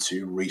look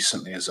into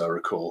recently, as I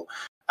recall.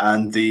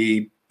 And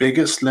the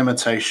biggest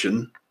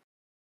limitation,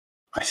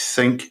 I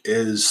think,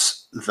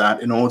 is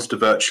that in order to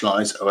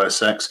virtualize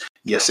OS X,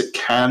 yes, it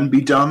can be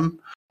done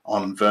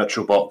on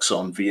VirtualBox,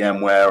 on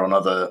VMware, on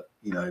other,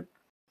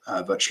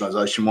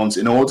 virtualization ones.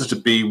 In order to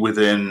be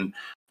within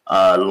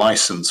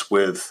license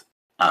with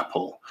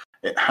Apple,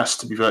 it has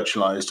to be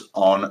virtualized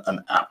on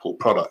an Apple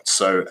product,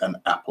 so an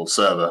Apple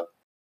server.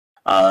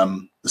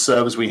 The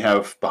servers we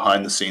have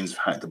behind the scenes of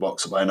Hack the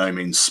Box are by no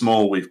means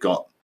small. We've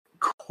got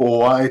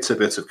quite a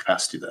bit of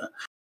capacity there,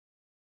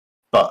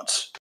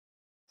 but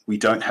we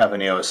don't have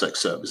any OS X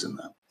servers in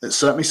there. It's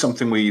certainly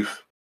something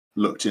we've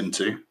looked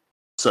into,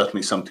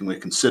 certainly something we're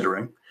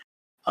considering,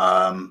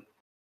 and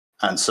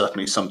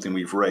certainly something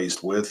we've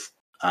raised with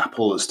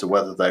Apple as to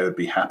whether they would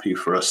be happy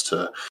for us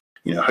to,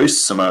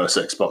 host some OS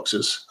X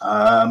boxes.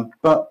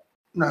 But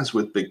as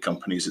with big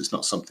companies, it's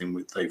not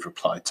something they've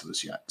replied to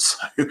us yet.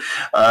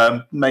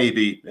 So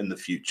maybe in the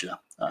future.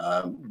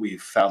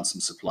 We've found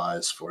some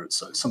suppliers for it,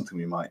 so it's something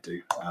we might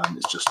do.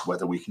 It's just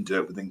whether we can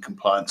do it within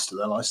compliance to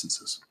their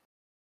licenses.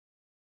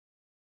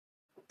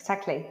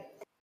 Exactly.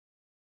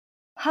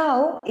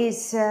 How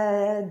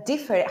different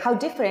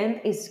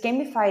is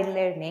gamified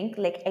learning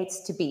like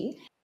HTB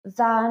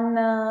than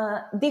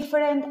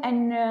different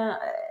and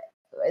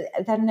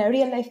than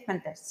real life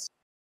pen tests?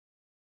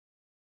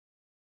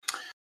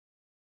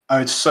 I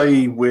would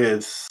say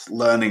with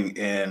learning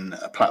in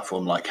a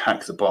platform like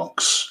Hack the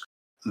Box,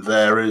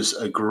 there is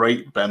a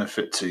great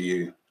benefit to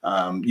you.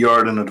 You're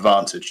at an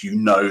advantage. You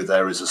know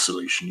there is a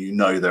solution. You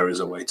know there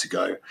is a way to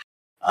go.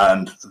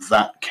 And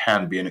that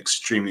can be an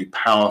extremely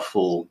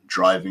powerful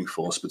driving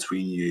force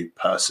between you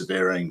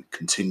persevering,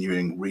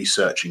 continuing,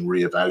 researching,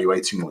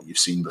 reevaluating what you've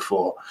seen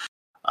before.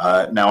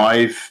 Now,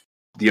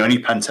 the only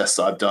pen tests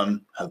I've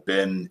done have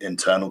been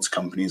internal to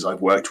companies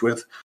I've worked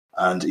with.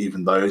 And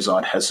even those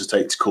I'd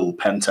hesitate to call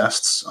pen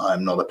tests.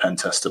 I'm not a pen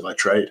tester by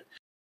trade.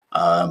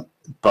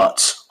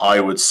 But I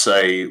would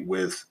say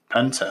with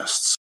pen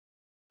tests,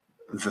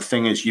 the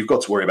thing is you've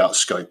got to worry about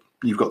scope.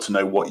 You've got to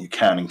know what you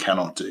can and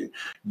cannot do.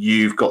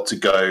 You've got to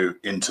go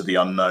into the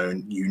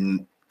unknown.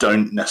 You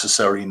don't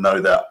necessarily know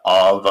there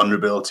are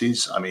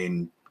vulnerabilities. I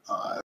mean,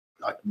 I'm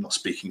not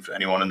speaking for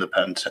anyone in the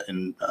pen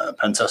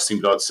testing,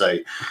 but I'd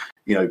say,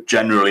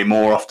 generally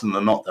more often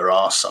than not, there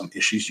are some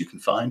issues you can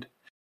find.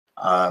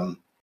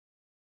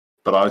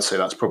 But I would say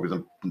that's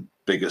probably the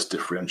biggest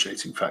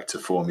differentiating factor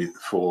for you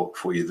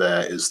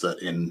there is that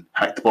in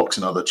Hack the Box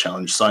and other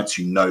challenge sites,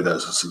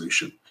 there's a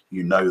solution.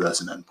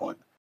 There's an endpoint.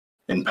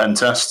 In pen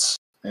tests,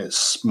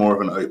 it's more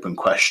of an open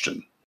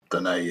question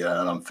than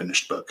an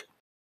unfinished book.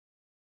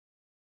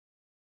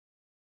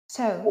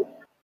 So,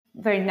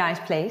 very nice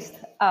placed.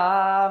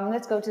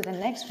 Let's go to the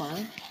next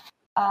one.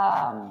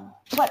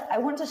 But I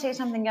want to say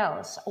something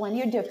else. When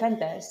you do a pen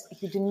test,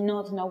 you do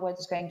not know what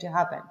is going to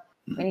happen.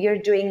 When you're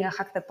doing a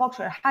Hack the Box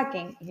or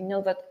hacking, you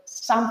know that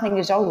something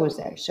is always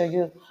there. So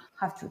you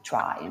have to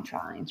try and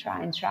try and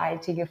try and try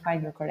until you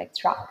find your correct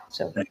track.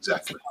 So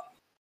exactly.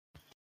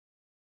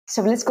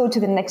 So let's go to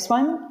the next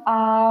one.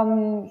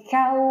 What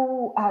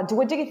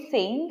do you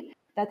think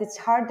that it's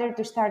harder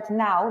to start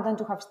now than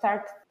to have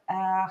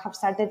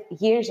started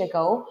years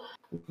ago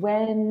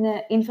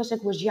when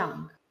InfoSec was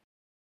young?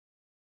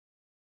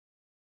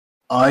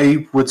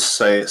 I would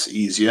say it's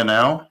easier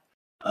now.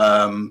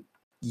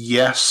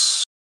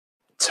 Yes,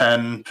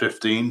 10,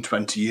 15,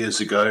 20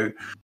 years ago,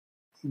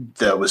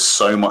 there was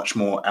so much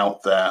more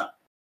out there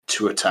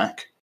to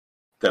attack.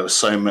 There were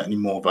so many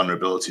more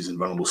vulnerabilities and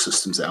vulnerable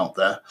systems out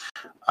there.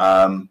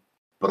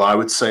 But I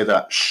would say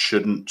that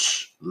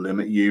shouldn't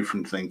limit you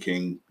from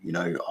thinking,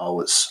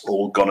 it's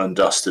all gone and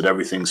dusted,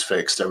 everything's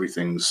fixed,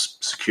 everything's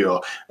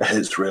secure.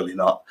 It's really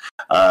not.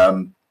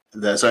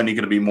 There's only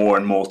going to be more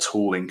and more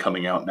tooling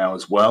coming out now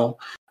as well.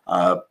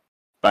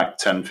 Back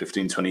 10,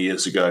 15, 20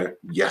 years ago,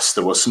 yes,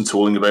 there was some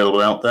tooling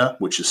available out there,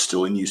 which is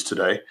still in use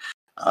today.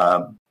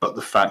 But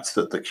the fact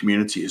that the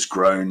community has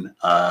grown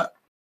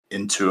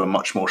into a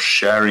much more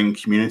sharing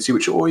community,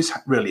 which always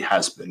really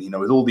has been.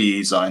 With all the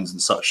e-zines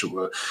and such that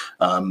were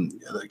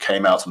that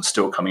came out and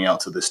still coming out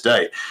to this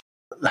day,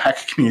 the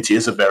hacker community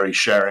is a very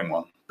sharing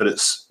one, but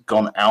it's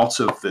gone out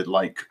of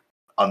the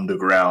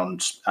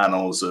underground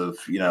annals of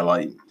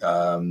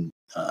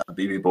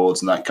BB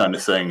boards and that kind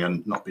of thing,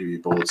 and not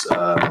BB boards,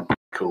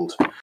 called.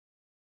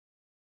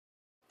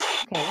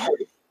 Okay.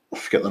 I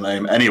forget the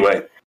name.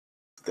 Anyway,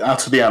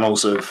 out of the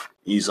annals of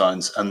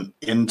e-zines and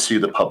into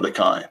the public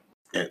eye.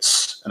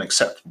 It's an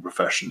acceptable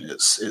profession.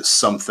 It's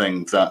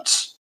something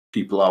that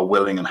people are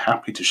willing and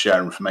happy to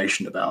share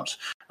information about,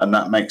 and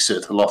that makes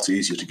it a lot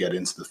easier to get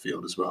into the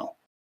field as well.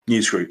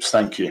 Newsgroups,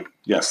 thank you.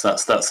 Yes,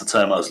 that's the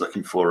term I was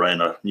looking for,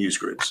 Raina.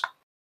 Newsgroups.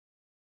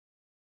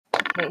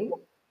 Okay,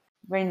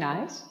 very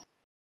nice.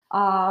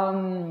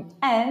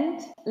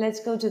 And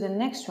let's go to the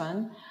next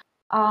one.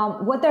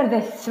 What are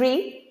the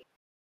three,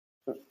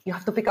 you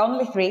have to pick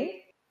only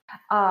three,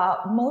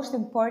 most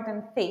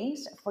important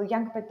things for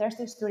young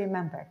pentesters to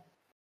remember?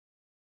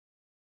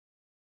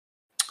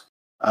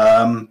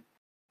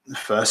 The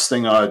first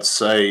thing I'd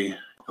say,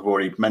 I've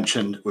already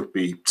mentioned, would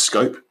be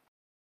scope.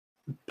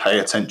 Pay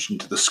attention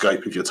to the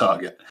scope of your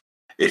target.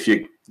 If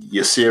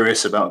you're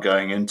serious about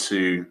going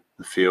into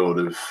the field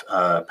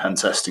of pen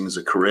testing as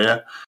a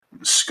career,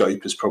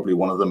 scope is probably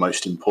one of the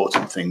most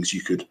important things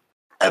you could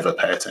ever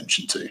pay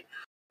attention to.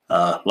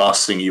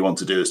 Last thing you want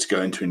to do is to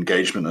go into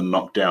engagement and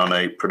knock down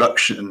a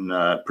production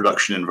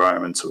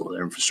environment or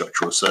their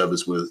infrastructure or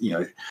servers with,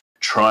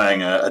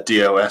 trying a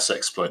DOS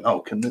exploit.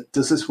 Oh,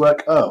 does this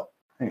work? Oh,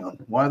 hang on,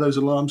 why are those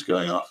alarms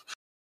going off?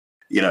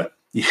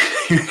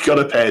 You've got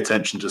to pay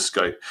attention to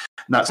scope.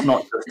 And that's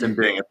not just in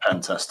being a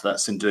pen tester,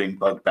 that's in doing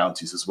bug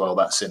bounties as well.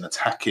 That's in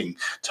attacking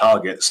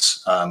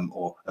targets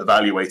or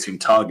evaluating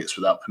targets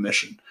without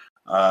permission.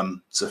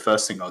 So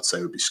first thing I'd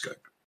say would be scope.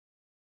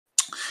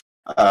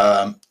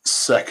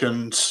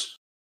 Second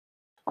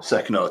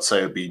I would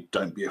say would be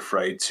don't be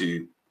afraid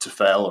to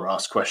fail or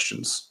ask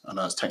questions. I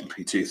know it's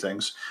technically two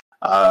things,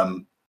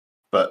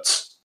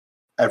 but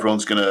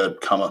everyone's going to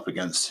come up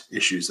against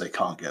issues they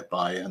can't get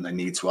by and they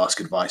need to ask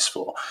advice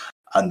for.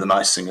 And the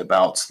nice thing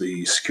about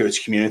the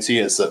security community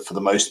is that for the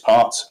most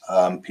part,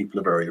 people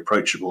are very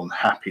approachable and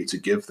happy to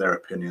give their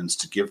opinions,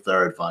 to give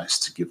their advice,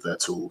 to give their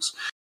tools.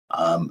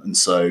 And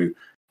so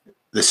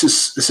this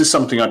is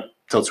something I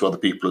tell to other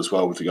people as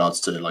well with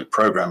regards to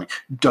programming.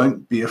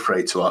 Don't be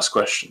afraid to ask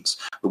questions.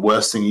 The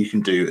worst thing you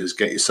can do is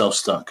get yourself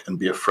stuck and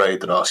be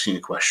afraid that asking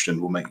a question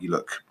will make you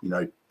look,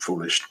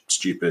 foolish,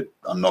 stupid,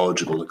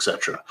 unknowledgeable,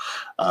 etc.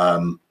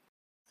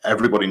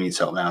 Everybody needs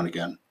help now and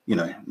again.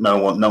 No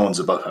one's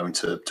above having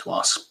to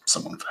ask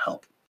someone for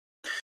help.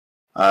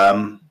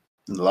 And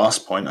the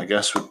last point, I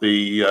guess, would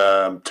be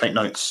take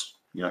notes.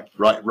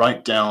 Write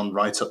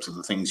up to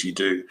the things you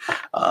do.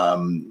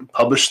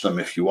 Publish them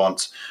if you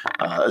want,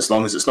 as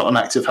long as it's not an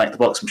active hack the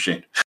box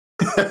machine.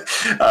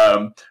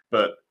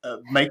 But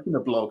making a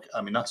blog,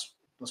 I mean, that's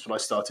what I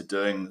started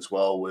doing as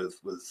well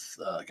with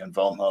again,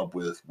 VulnHub,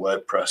 with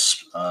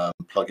WordPress,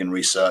 plugin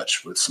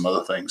research, with some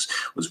other things,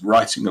 was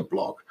writing a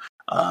blog.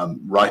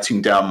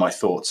 Writing down my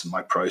thoughts and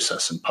my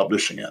process and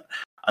publishing it.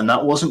 And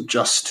that wasn't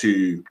just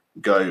to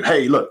go,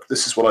 hey, look,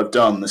 this is what I've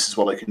done, this is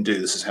what I can do,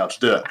 this is how to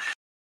do it.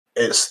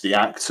 It's the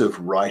act of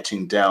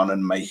writing down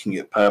and making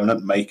it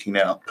permanent,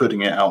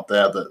 putting it out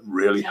there that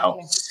really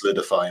helps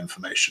solidify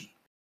information.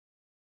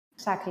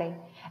 Exactly.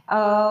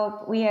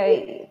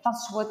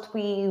 That's what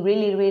we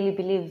really, really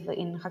believe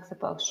in Hack the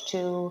Box,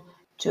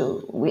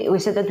 we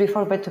said that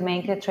before, but to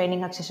make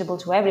training accessible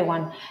to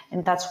everyone.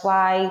 And that's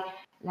why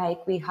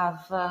we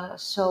have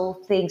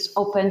things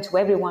open to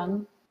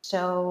everyone.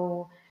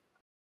 So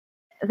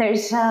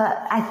there's,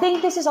 I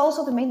think this is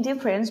also the main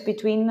difference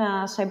between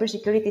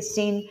cybersecurity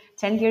scene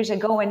 10 years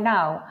ago and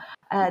now.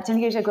 10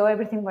 years ago,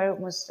 everything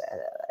was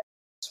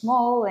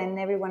small and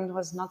everyone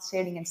was not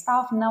sharing and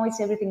stuff. Now it's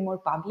everything more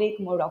public,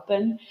 more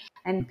open,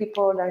 and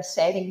people are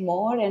sharing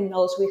more. And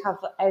also we have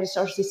a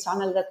resources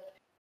channel that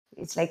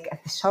it's like a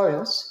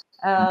thesaurus.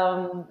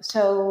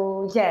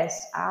 So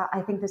yes,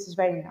 I think this is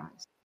very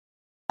nice.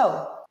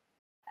 So,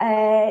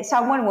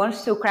 someone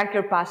wants to crack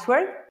your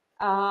password.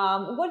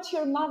 What's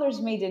your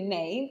mother's maiden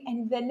name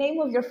and the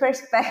name of your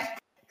first pet?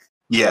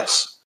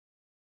 Yes.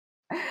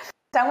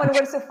 Someone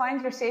wants to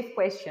find your safe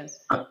questions.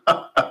 No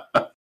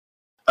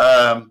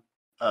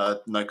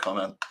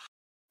comment.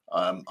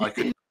 I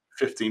could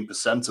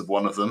 15% of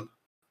one of them.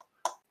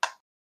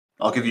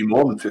 I'll give you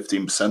more than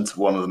 15% of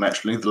one of them,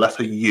 actually. The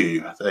letter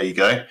U. There you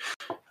go.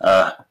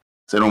 Does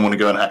anyone want to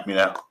go and hack me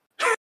now?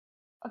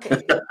 Okay.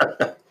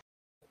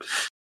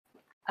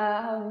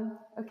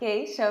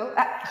 Okay, so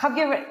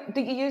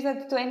do you use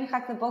that to any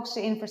hack the box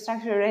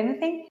infrastructure or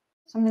anything?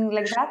 Something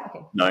like that?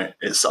 Okay. No,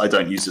 I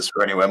don't use this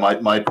for anywhere.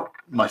 My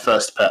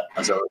first pet,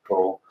 as I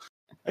recall,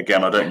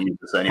 again, I don't use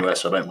this anywhere,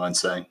 so I don't mind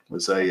saying,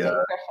 was as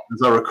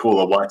I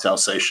recall, a White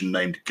Alsatian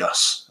named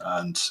Gus,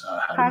 and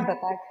heart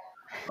attack.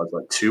 I was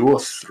like 2 or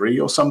 3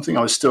 or something.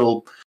 I was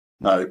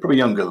probably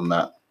younger than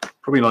that.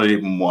 Probably not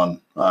even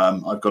 1.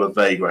 I've got a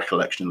vague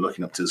recollection of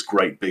looking up to this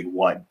great big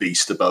white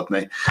beast above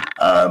me.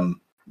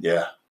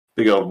 Yeah.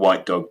 Big old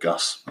white dog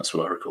Gus. That's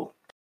what I recall.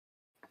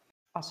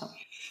 Awesome.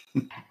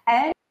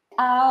 And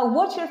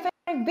what's your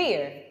favorite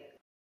beer?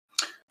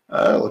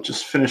 I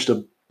just finished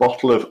a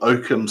bottle of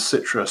Oakham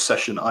Citra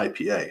Session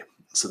IPA.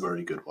 It's a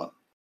very good one.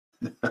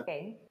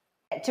 Okay.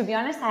 To be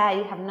honest,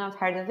 I have not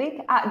heard of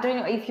it. I don't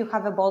know if you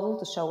have a bottle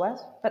to show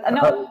us, but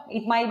no,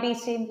 it might be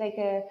seemed like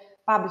a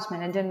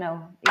publishment. I don't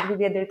know. It will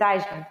be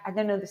advertisement. I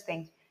don't know this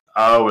thing.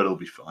 Oh, it'll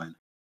be fine.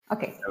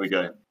 Okay. There we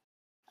go.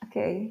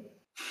 Okay.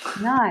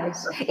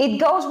 Nice. It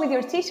goes with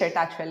your T-shirt,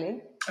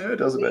 actually. Oh, it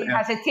does a bit, It yeah.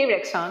 has a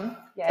T-Rex on.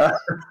 Yes.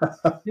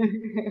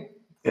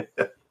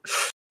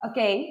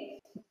 Okay.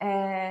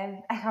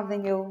 I have the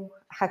new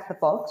Hack the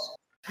Box.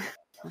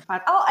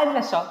 Oh, and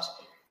the socks.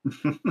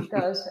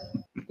 Because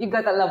you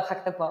gotta love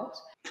Hack the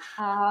Box.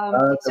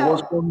 There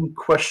was one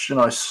question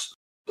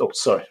Oh,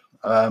 sorry.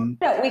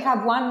 No, we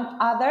have one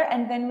other,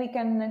 and then we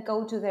can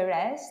go to the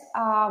rest.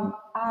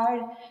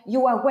 Are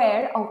you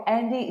aware of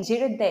any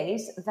 0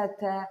 days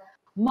that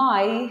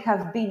might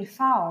have been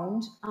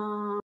found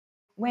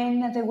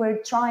when they were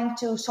trying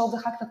to solve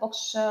the Hack the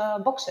Box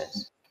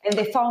boxes, and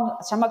they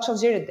found some actual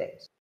 0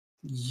 days?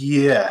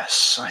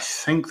 Yes, I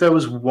think there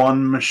was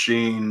one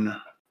machine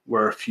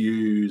where a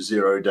few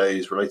 0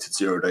 days, related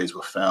 0 days,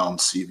 were found,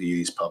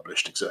 CVEs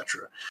published,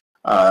 etc.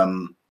 I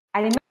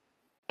remember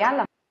the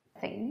Alam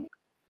thing.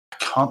 I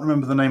can't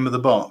remember the name of the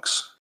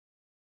box.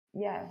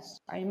 Yes,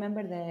 I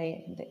remember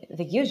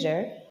the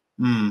user.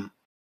 Hmm.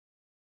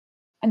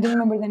 I don't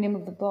remember the name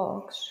of the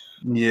box.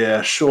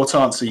 Yeah, short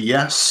answer,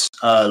 yes.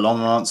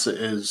 Long answer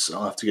is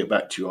I'll have to get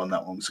back to you on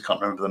that one because I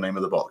can't remember the name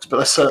of the box. But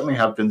there certainly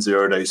have been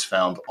 0 days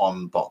found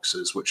on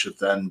boxes, which have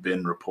then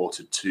been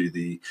reported to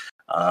the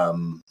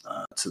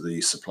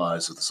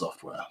suppliers of the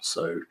software.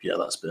 So yeah,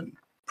 that's been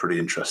pretty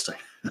interesting.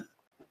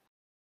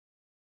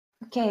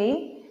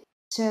 Okay,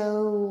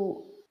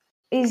 so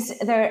is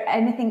there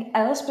anything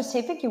else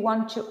specific you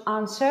want to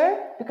answer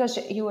because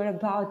you were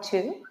about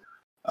to?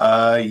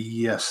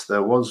 Yes,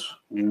 there was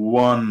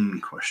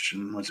one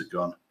question. Where's it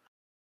gone?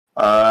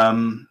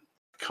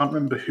 Can't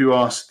remember who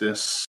asked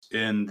this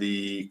in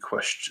the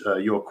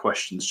your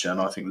questions, Jen.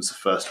 I think it was the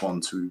first one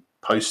to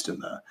post in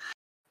there.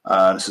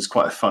 This is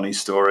quite a funny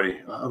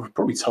story. I've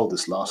probably told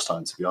this last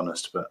time, to be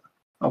honest, but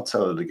I'll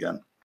tell it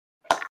again.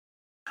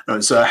 No,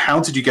 it's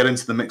how did you get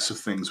into the mix of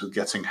things with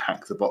getting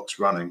Hack the Box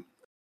running?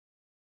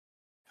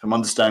 If I'm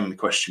understanding the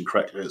question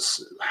correctly,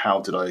 it's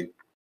how did I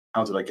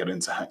get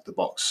into Hack the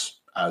Box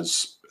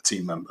as a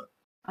team member?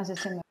 As a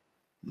team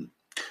member.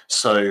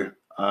 So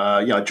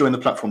I joined the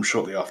platform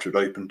shortly after it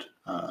opened.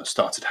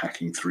 Started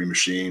hacking through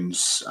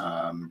machines,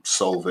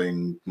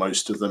 solving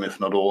most of them, if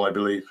not all, I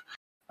believe,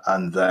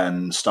 and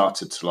then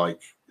started to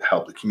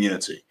help the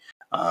community,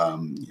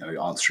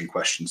 answering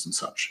questions and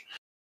such.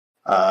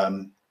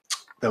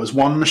 There was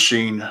one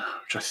machine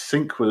which I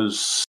think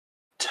was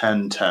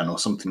 1010 or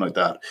something like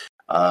that,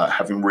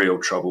 having real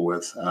trouble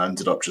with. I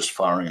ended up just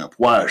firing up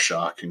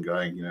Wireshark and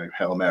going,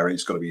 Hail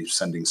Mary's got to be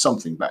sending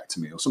something back to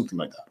me or something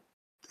like that.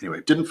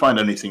 Anyway, didn't find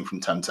anything from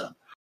 1010.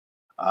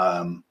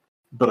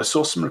 But I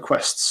saw some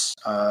requests,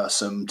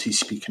 some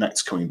TCP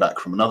connects coming back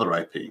from another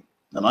IP,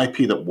 an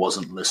IP that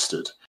wasn't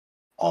listed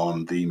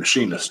on the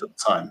machine list at the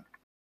time.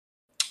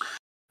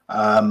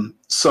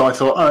 So I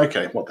thought,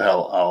 okay, what the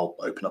hell? I'll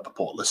open up a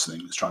port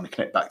listening. It's trying to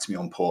connect back to me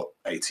on port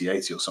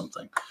 8080 or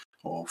something,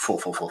 or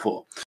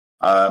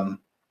 4444.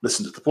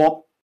 Listen to the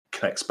port,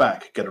 connects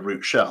back, get a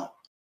root shell.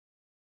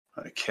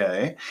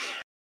 Okay.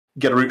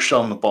 Get a root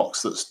shell in the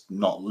box that's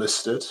not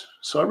listed.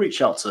 So I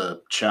reach out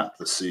to Chap,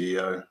 the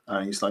CEO,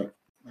 and he's like,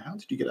 how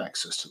did you get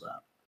access to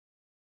that?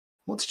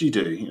 What did you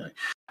do?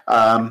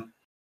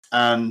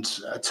 And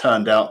it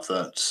turned out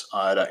that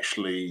I'd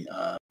actually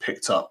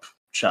picked up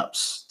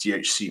Chap's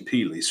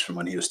DHCP lease from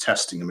when he was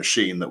testing a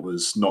machine that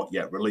was not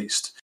yet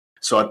released.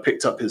 So I'd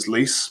picked up his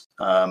lease.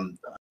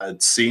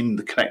 I'd seen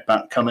the connect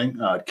back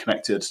coming. I'd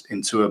connected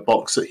into a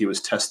box that he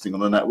was testing on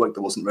the network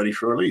that wasn't ready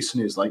for release. And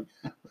he was like,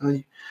 do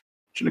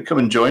you want to come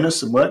and join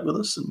us and work with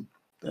us? And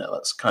yeah,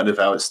 that's kind of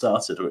how it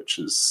started, which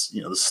is,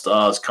 the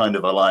stars kind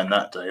of aligned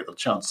that day. The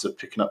chance of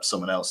picking up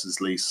someone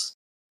else's lease,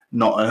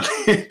 not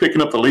only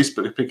picking up the lease,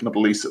 but picking up a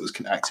lease that was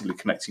actively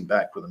connecting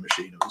back with a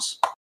machine. It was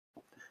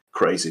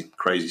crazy,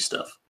 crazy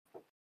stuff.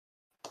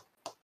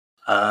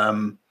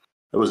 There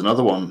was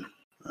another one.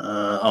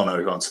 Oh no,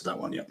 we've answered that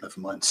one. Yep, never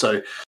mind. So,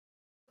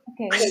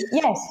 okay,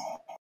 yes,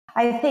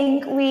 I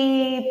think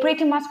we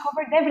pretty much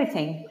covered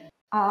everything,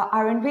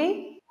 aren't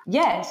we?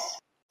 Yes.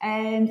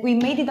 And we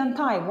made it on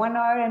time, 1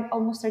 hour and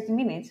almost 30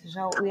 minutes.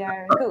 So we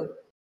are good.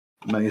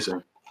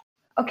 Amazing.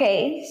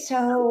 Okay,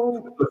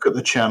 so look at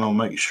the channel,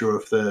 make sure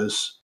if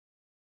there's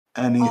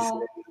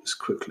anything that's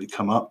quickly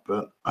come up,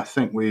 but I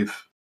think we've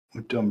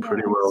done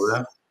pretty well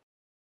there.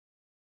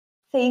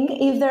 Think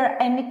if there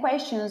are any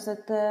questions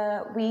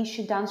that we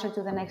should answer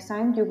to the next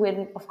time, you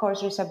will of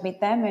course resubmit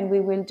them, and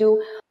we will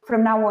do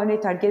from now on. We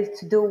target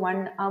to do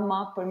one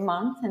AMA per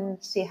month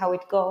and see how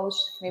it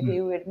goes. Maybe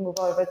we'll move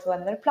over to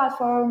another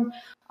platform,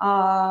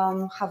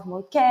 have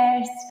more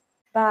guests,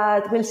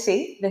 but we'll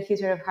see the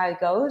future of how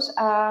it goes.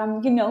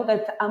 You know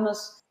that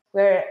AMAs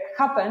where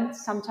happened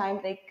sometime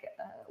like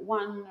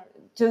 1 or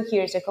 2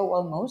 years ago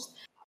almost.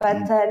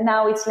 But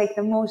now it's like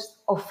the most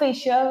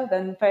official,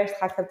 the first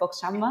Hack the Box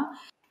Summer.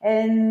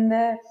 And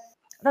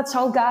that's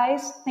all,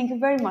 guys. Thank you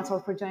very much all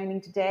for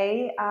joining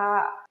today.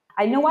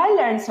 I know I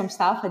learned some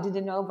stuff I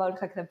didn't know about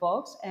Hack the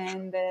Box,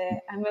 and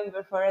I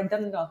remember for I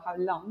don't know how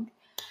long.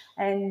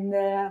 And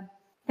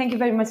thank you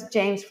very much,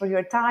 James, for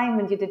your time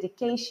and your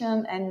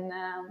dedication and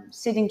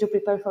sitting to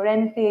prepare for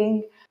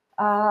anything.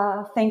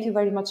 Thank you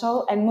very much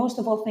all. And most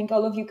of all, thank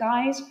all of you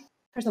guys.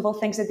 First of all,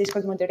 thanks to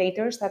Discord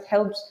moderators. That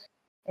helps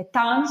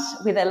tons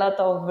with a lot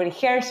of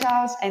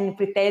rehearsals and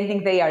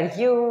pretending they are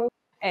you,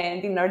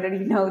 and in order,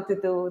 to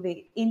do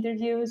the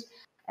interviews.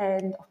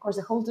 And of course,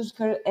 the whole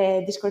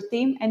Discord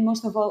team, and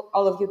most of all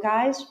of you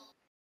guys,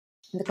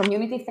 the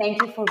community.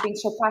 Thank you for being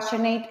so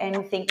passionate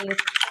and thinking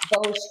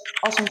those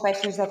awesome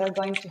questions that are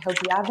going to help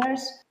the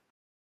others.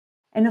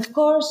 And of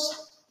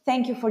course,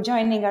 thank you for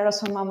joining our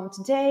awesome mama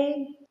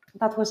today.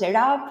 That was a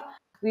wrap.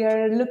 We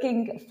are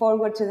looking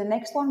forward to the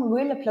next one.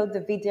 We will upload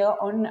the video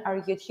on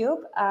our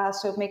YouTube,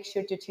 so make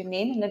sure to tune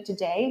in. Not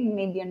today,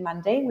 maybe on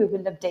Monday. We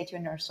will update you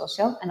on our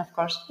social and, of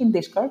course, in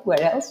Discord.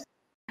 Where else?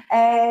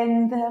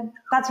 And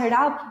that's a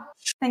wrap.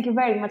 Thank you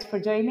very much for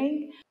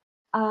joining.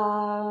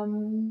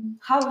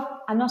 Have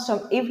an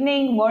awesome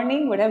evening,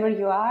 morning, wherever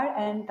you are.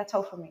 And that's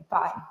all from me.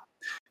 Bye.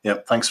 Yeah,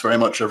 thanks very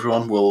much,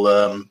 everyone.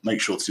 We'll make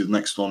sure to do the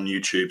next one on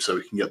YouTube so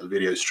we can get the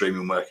video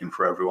streaming working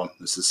for everyone.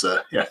 This is,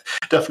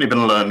 definitely been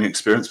a learning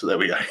experience, but there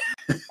we go.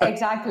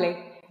 Exactly.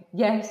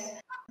 Yes.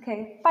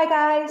 Okay. Bye,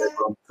 guys.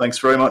 Thanks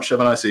very much.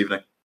 Have a nice evening.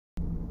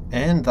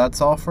 And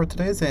that's all for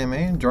today's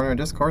AMA. Join our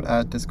Discord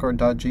at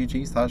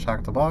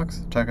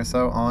discord.gg/hackthebox. Check us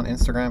out on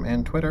Instagram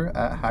and Twitter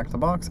at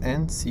hackthebox,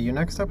 and see you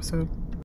next episode.